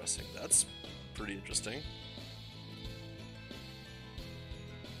salad dressing. That's pretty interesting.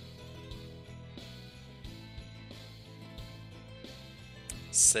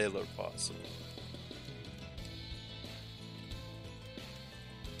 Sailor possum.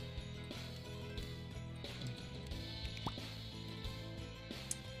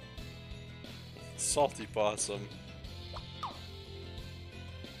 Salty possum.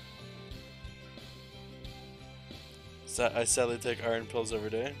 I sadly take iron pills every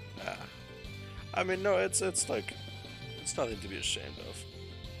day. Ah. I mean, no, it's like, it's nothing to be ashamed of.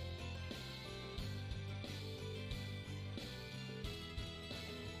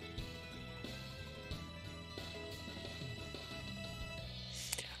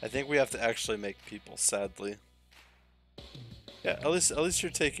 I think we have to actually make people, sadly. Yeah, at least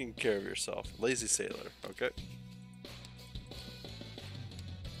you're taking care of yourself. Lazy sailor, okay?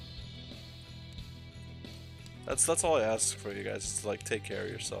 That's all I ask for you guys, is to like take care of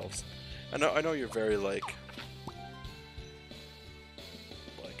yourselves. I know you're very like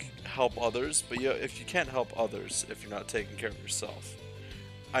help others, but yeah, if you can't help others if you're not taking care of yourself.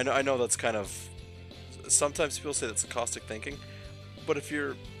 I know that's kind of, sometimes people say that's caustic thinking, but if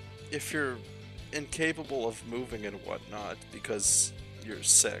you're incapable of moving and whatnot because you're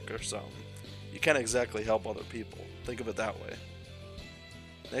sick or something, you can't exactly help other people. Think of it that way.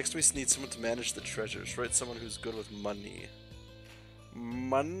 Next, we need someone to manage the treasures, right? Someone who's good with money.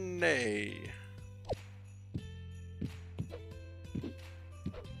 Money.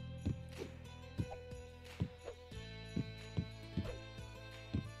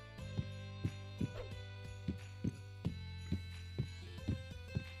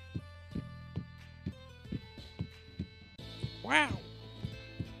 Wow.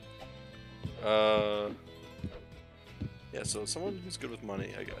 Yeah, so someone who's good with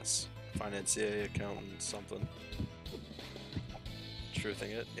money, I guess. Financier, accountant, something.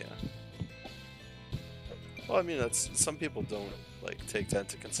 Truthing it, yeah. Well, I mean, that's some people don't like take that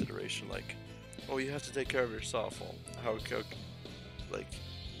into consideration. Like, oh, you have to take care of yourself. Well, how like,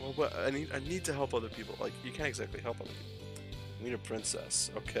 well, but I need to help other people. Like, you can't exactly help other people. We need a princess.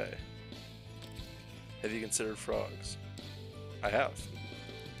 Okay. Have you considered frogs? I have.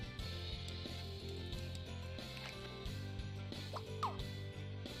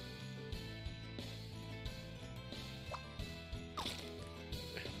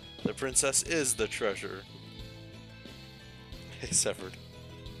 The princess is the treasure. Hey, Severed.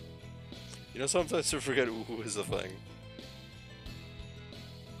 You know, sometimes I forget who is the thing.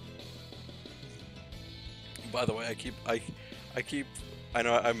 By the way, I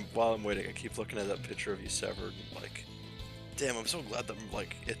know while I'm waiting, I keep looking at that picture of you, Severed, and like, damn, I'm so glad that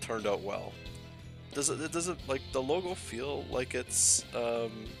like it turned out well. Does it like the logo feel like it's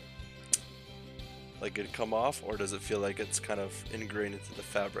like it'd come off, or does it feel like it's kind of ingrained into the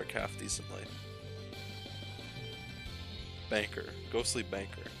fabric half decently? Banker. Ghostly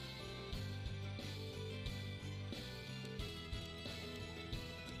banker.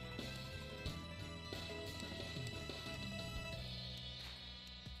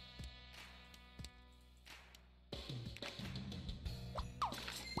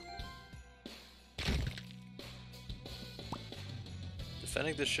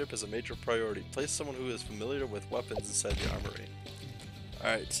 Defending this ship is a major priority. Place someone who is familiar with weapons inside the armory.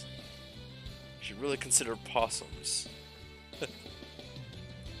 Alright. Should really consider possums.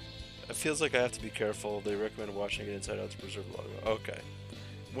 It feels like I have to be careful. They recommend washing it inside out to preserve the logo. Okay.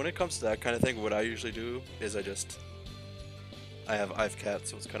 When it comes to that kind of thing, what I usually do is I have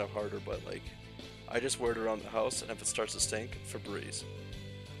cats, so it's kind of harder, but like, I just wear it around the house, and if it starts to stink, Febreze.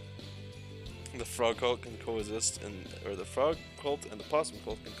 The frog cult can coexist, or the frog cult and the possum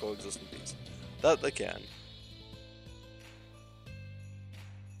cult can coexist in peace. That they can.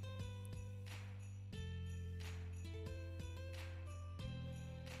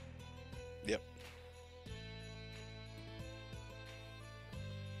 Yep.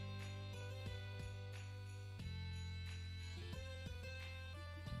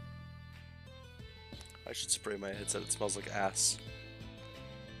 I should spray my headset, it smells like ass.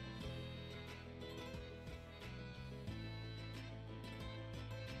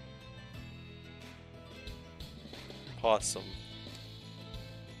 Possum.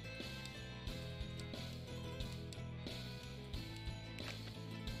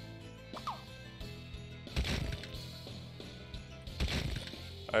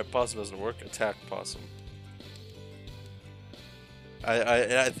 Alright, possum doesn't work. Attack possum.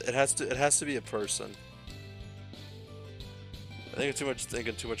 It has to be a person. I think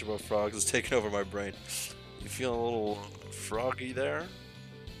thinking too much about frogs is taking over my brain. You feeling a little froggy there?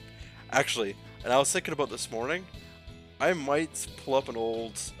 Actually, and I was thinking about this morning, I might pull up an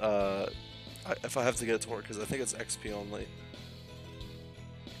old, if I have to get it to work, because I think it's XP only.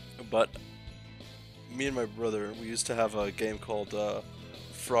 But me and my brother, we used to have a game called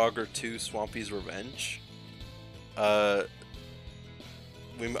Frogger 2 Swampy's Revenge. I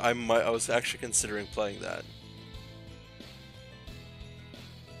was actually considering playing that.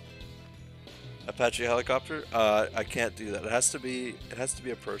 Apache helicopter? I can't do that. It has to be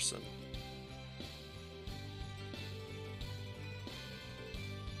a person.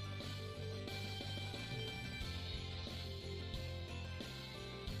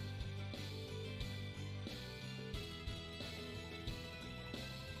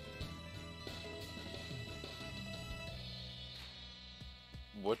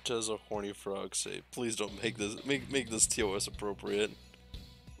 What does a horny frog say? Please don't make this TOS appropriate.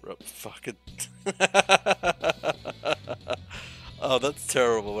 Fuck it. Oh, that's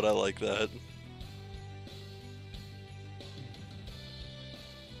terrible, but I like that.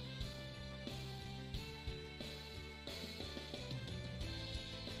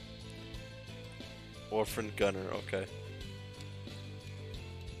 Orphan gunner, okay.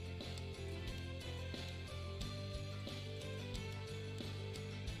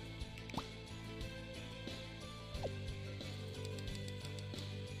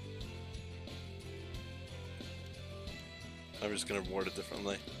 I'm just gonna word it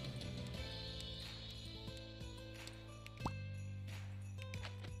differently.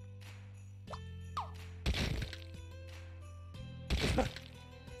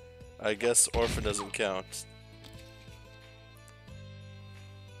 I guess orphan doesn't count.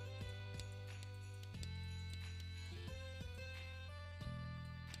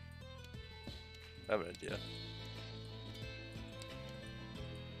 I have an idea.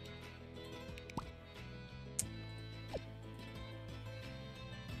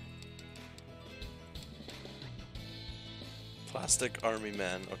 Plastic army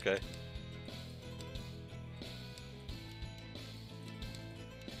man, okay.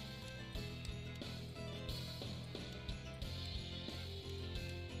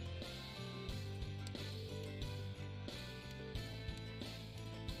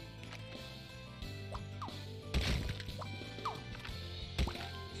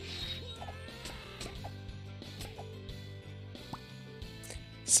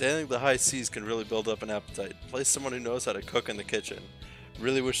 Sailing the high seas can really build up an appetite. Place someone who knows how to cook in the kitchen.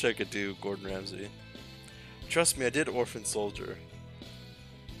 Really wish I could do Gordon Ramsay. Trust me, I did Orphan Soldier.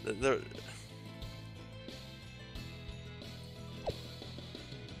 There.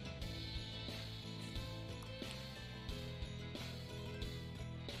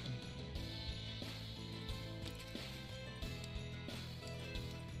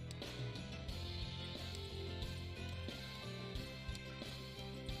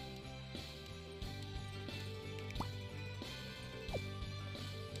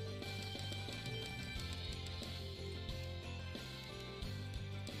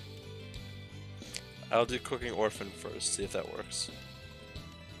 I'll do cooking orphan first, see if that works.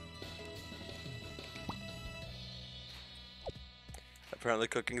 Apparently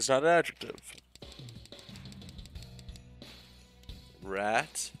cooking's not an adjective.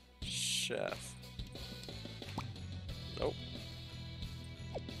 Rat chef. Nope.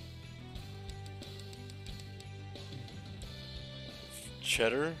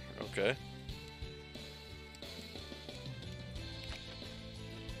 Cheddar, okay.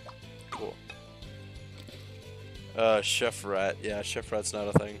 Cool. Chef rat. Yeah, chef rat's not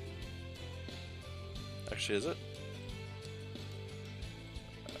a thing. Actually, is it?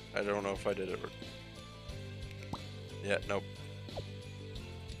 I don't know if I did it. Yeah, nope.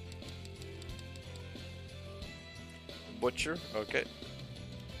 Butcher, okay.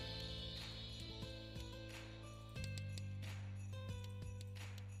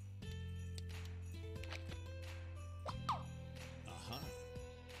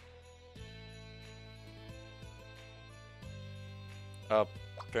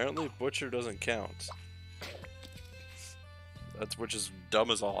 Apparently butcher doesn't count. Which is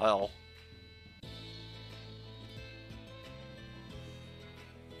dumb as all hell.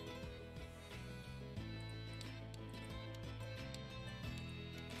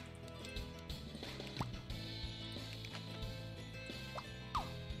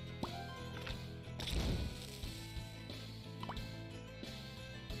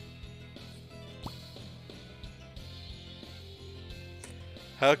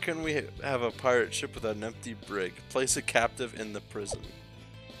 How can we have a pirate ship without an empty brig? Place a captive in the prison.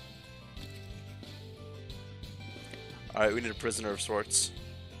 Alright, we need a prisoner of sorts.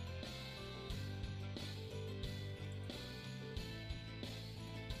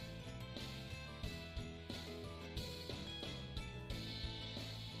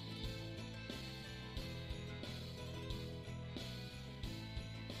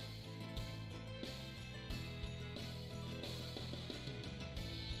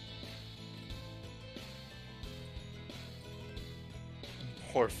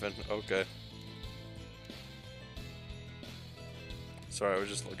 Orphan, okay. Sorry, I was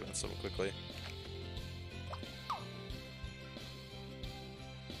just looking at something quickly.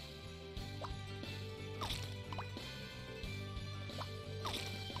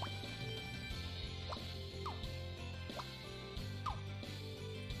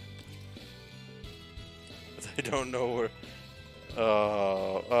 I don't know where.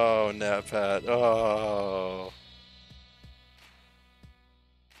 Oh, Natpat. Oh.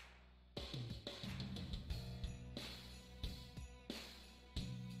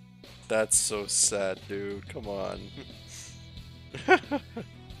 That's so sad, dude. Come on.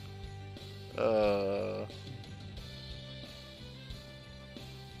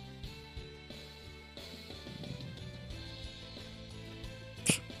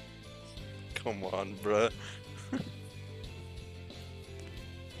 Come on, bruh.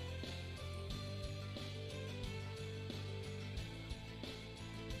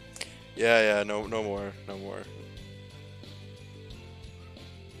 Yeah, no more.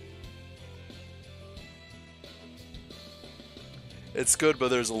 It's good, but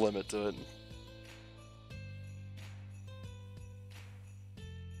there's a limit to it.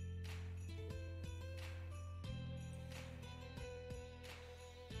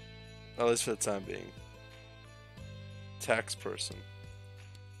 At least for the time being. Tax person.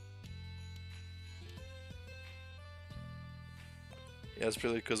 Yeah, it's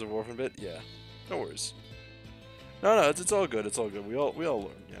purely because of Orphan Bit? Yeah. No worries. No, it's all good. It's all good. We all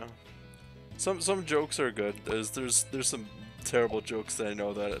learn, yeah. Some jokes are good. There's some terrible jokes that I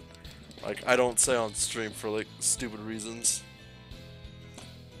know that like I don't say on stream for like stupid reasons.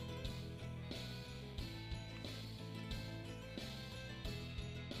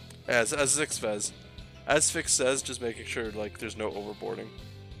 As Fix says, just making sure like there's no overboarding.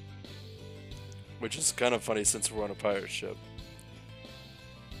 Which is kind of funny since we're on a pirate ship.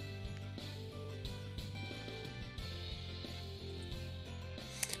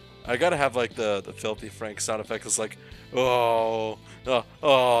 I gotta have like the filthy Frank sound effect. It's like, oh no,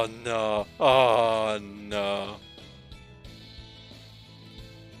 oh no, oh no.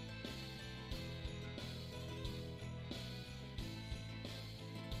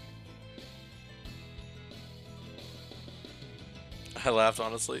 I laughed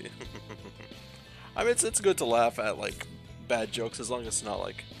honestly. I mean, it's good to laugh at like bad jokes as long as it's not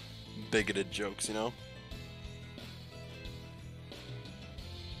like bigoted jokes, you know.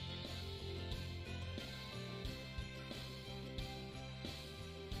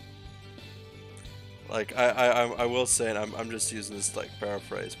 Like I will say, and I'm just using this like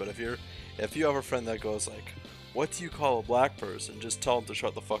paraphrase, but if you have a friend that goes like, "What do you call a black person?" just tell them to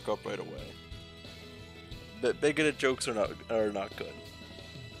shut the fuck up right away. But bigoted jokes are not good.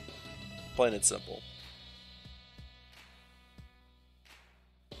 Plain and simple.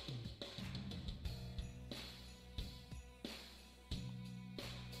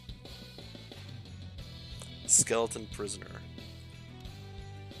 Skeleton prisoner.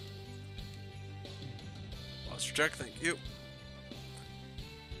 Monster check, thank you.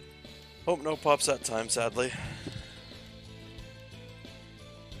 Hope no pops that time, sadly.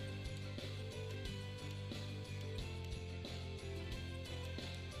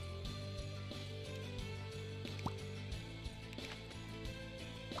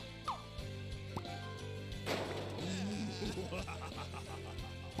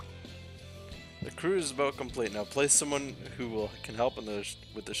 The cruise is about complete. Now place someone who can help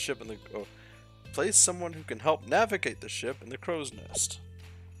with the ship in the place someone who can help navigate the ship in the crow's nest.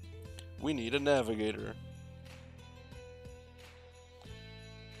 We need a navigator.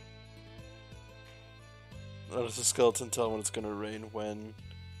 How does the skeleton tell when it's gonna rain when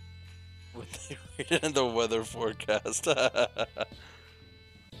they read it in the weather forecast?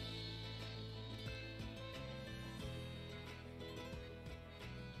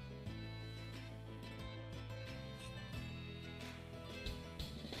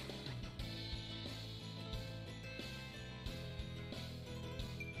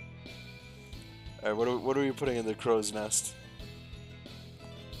 Alright, what are we putting in the crow's nest?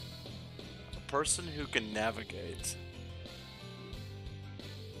 A person who can navigate.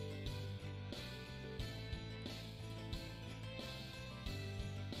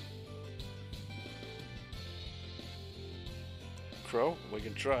 Crow? We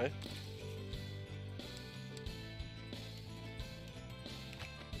can try.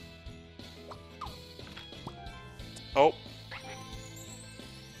 Oh.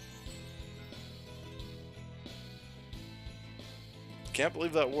 Can't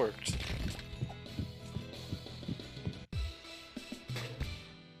believe that worked.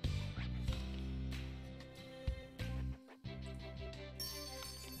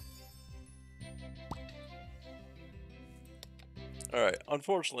 Alright,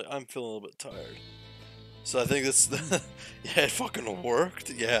 unfortunately, I'm feeling a little bit tired. So I think this... yeah, it fucking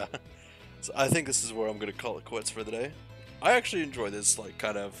worked, yeah. So I think this is where I'm gonna call it quits for the day. I actually enjoy this, like,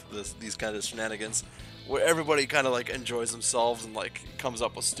 kind of, these kind of shenanigans, where everybody kind of, like, enjoys themselves and, like, comes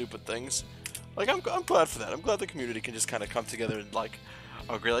up with stupid things. Like, I'm glad for that. I'm glad the community can just kind of come together and, like,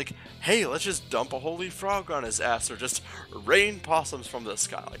 agree, like, hey, let's just dump a holy frog on his ass, or just rain possums from the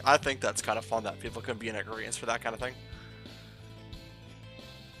sky. Like, I think that's kind of fun that people can be in agreement for that kind of thing.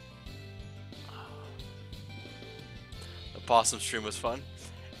 The possum stream was fun.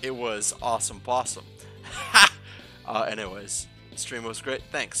 It was awesome possum. Anyways, the stream was great.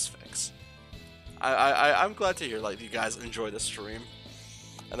 Thanks, Fix. I'm glad to hear like you guys enjoy the stream,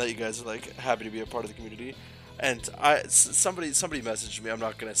 and that you guys are like happy to be a part of the community. And somebody messaged me. I'm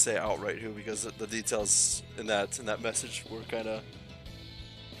not gonna say outright who, because the details in that message were kind of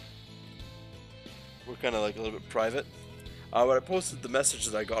like a little bit private. But I posted the message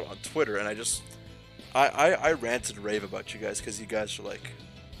that I got on Twitter, and I just I rant and rave about you guys because you guys are like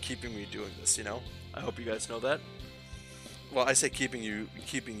keeping me doing this, you know? I hope you guys know that. Well, I say keeping you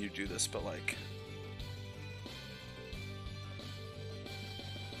do this, but like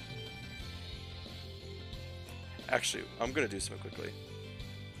actually, I'm gonna do something quickly.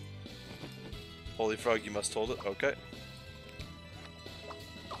 Holy frog, you must hold it. Okay.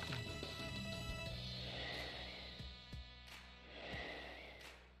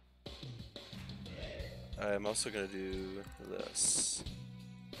 I'm also gonna do this.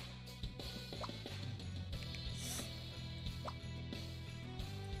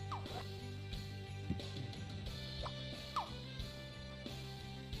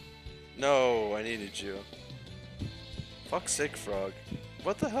 No, I needed you. Fuck's sake, frog.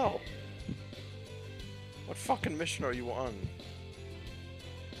 What the hell? What fucking mission are you on?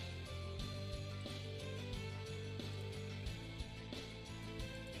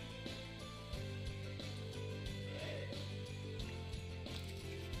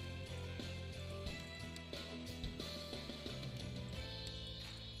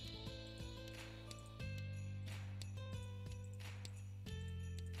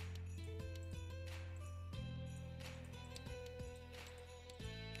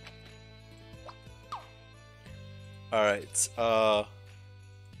 Alright,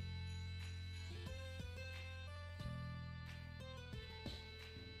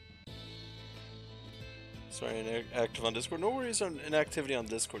 sorry, inactive on Discord. No worries on inactivity on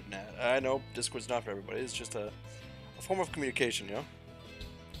Discord, Nat. I know Discord's not for everybody. It's just a form of communication, you know?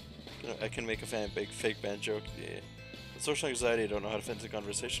 You know, I can make a fake band joke. Yeah. With social anxiety, I don't know how to fit into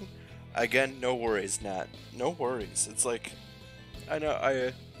conversation. Again, no worries, Nat. No worries. It's like, I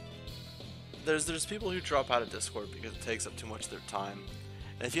know, there's people who drop out of Discord because it takes up too much of their time,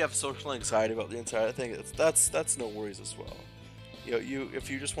 and if you have social anxiety about the entire thing, that's no worries as well. You know, if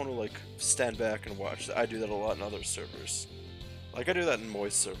you just want to like stand back and watch, I do that a lot in other servers. Like I do that in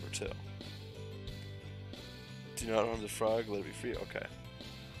Moist server too. Do not harm the frog, let it be free. Okay.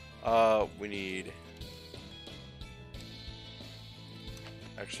 We need.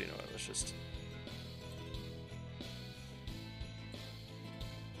 Actually, you know what? Let's just.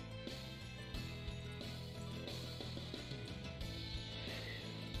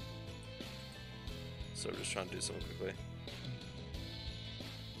 So we're just trying to do something quickly.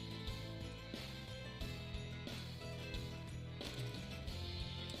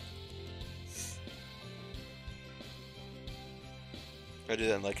 I do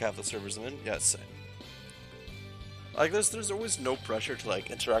that in like half the servers I'm in? Yeah, it's same. Like there's always no pressure to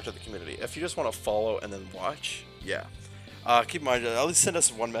like interact with the community. If you just want to follow and then watch, yeah. Keep in mind, at least send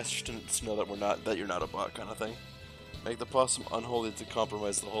us one message to know that you're not a bot kind of thing. Make the possum unholy to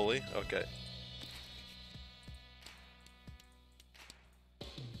compromise the holy. Okay.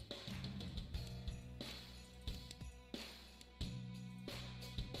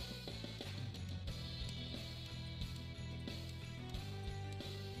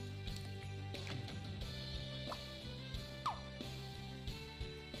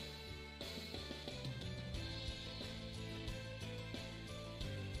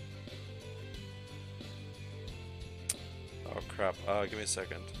 Oh crap, give me a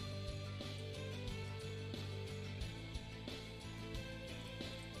second.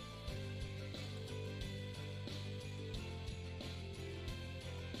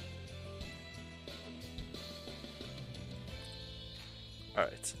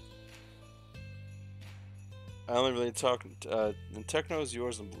 Alright. I only really talk in technos,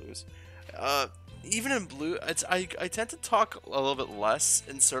 yours, and blues. Even in blue, I tend to talk a little bit less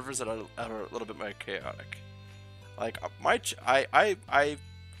in servers that are a little bit more chaotic. Like I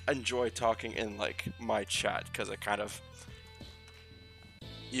enjoy talking in like my chat because I kind of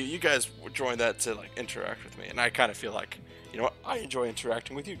you guys join that to like interact with me, and I kind of feel like, you know what, I enjoy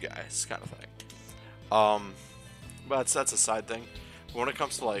interacting with you guys, kind of thing. But that's a side thing. But when it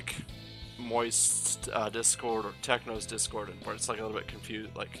comes to like Moist Discord or Techno's Discord, and where it's like a little bit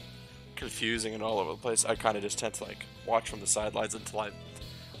confusing and all over the place, I kind of just tend to like watch from the sidelines until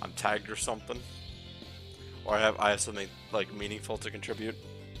I'm tagged or something. Or I have something like meaningful to contribute.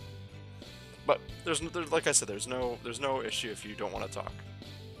 But there's like I said, there's no issue if you don't want to talk.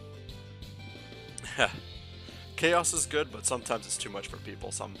 Chaos is good, but sometimes it's too much for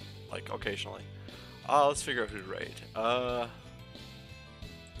people. Like occasionally. Let's figure out who to raid.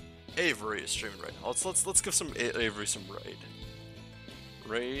 Avery is streaming right now. Let's give some Avery some raid.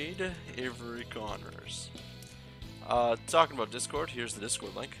 Raid Avery Connors. Talking about Discord, here's the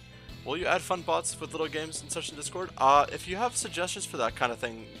Discord link. Will you add fun bots with little games and such in Discord? If you have suggestions for that kind of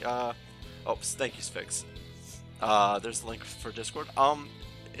thing, oh, thank you, Sphinx. There's the link for Discord.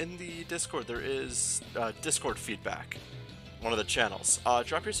 in the Discord there is Discord feedback, one of the channels.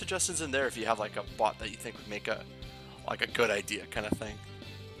 Drop your suggestions in there if you have like a bot that you think would make a good idea kind of thing.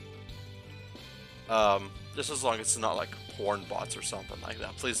 Just as long as it's not like porn bots or something like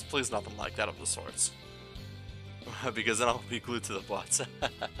that. Please nothing like that of the sorts. Because then I'll be glued to the bots.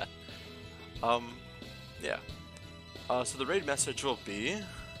 Yeah. So the raid message will be...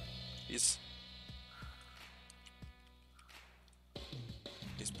 He's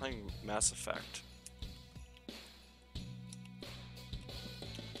playing Mass Effect.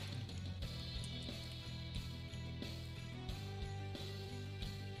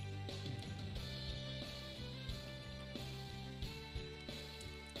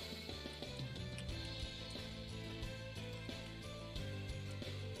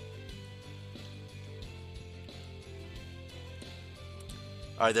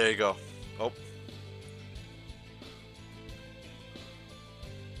 Alright, there you go. Oh.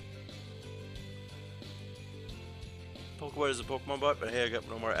 Pokebot is a Pokemon bot, but hey, I got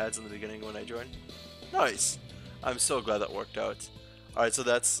no more ads in the beginning when I joined. Nice! I'm so glad that worked out. Alright, so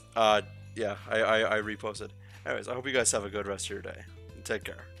that's, yeah, I reposted. Anyways, I hope you guys have a good rest of your day. And take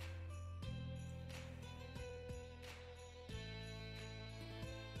care.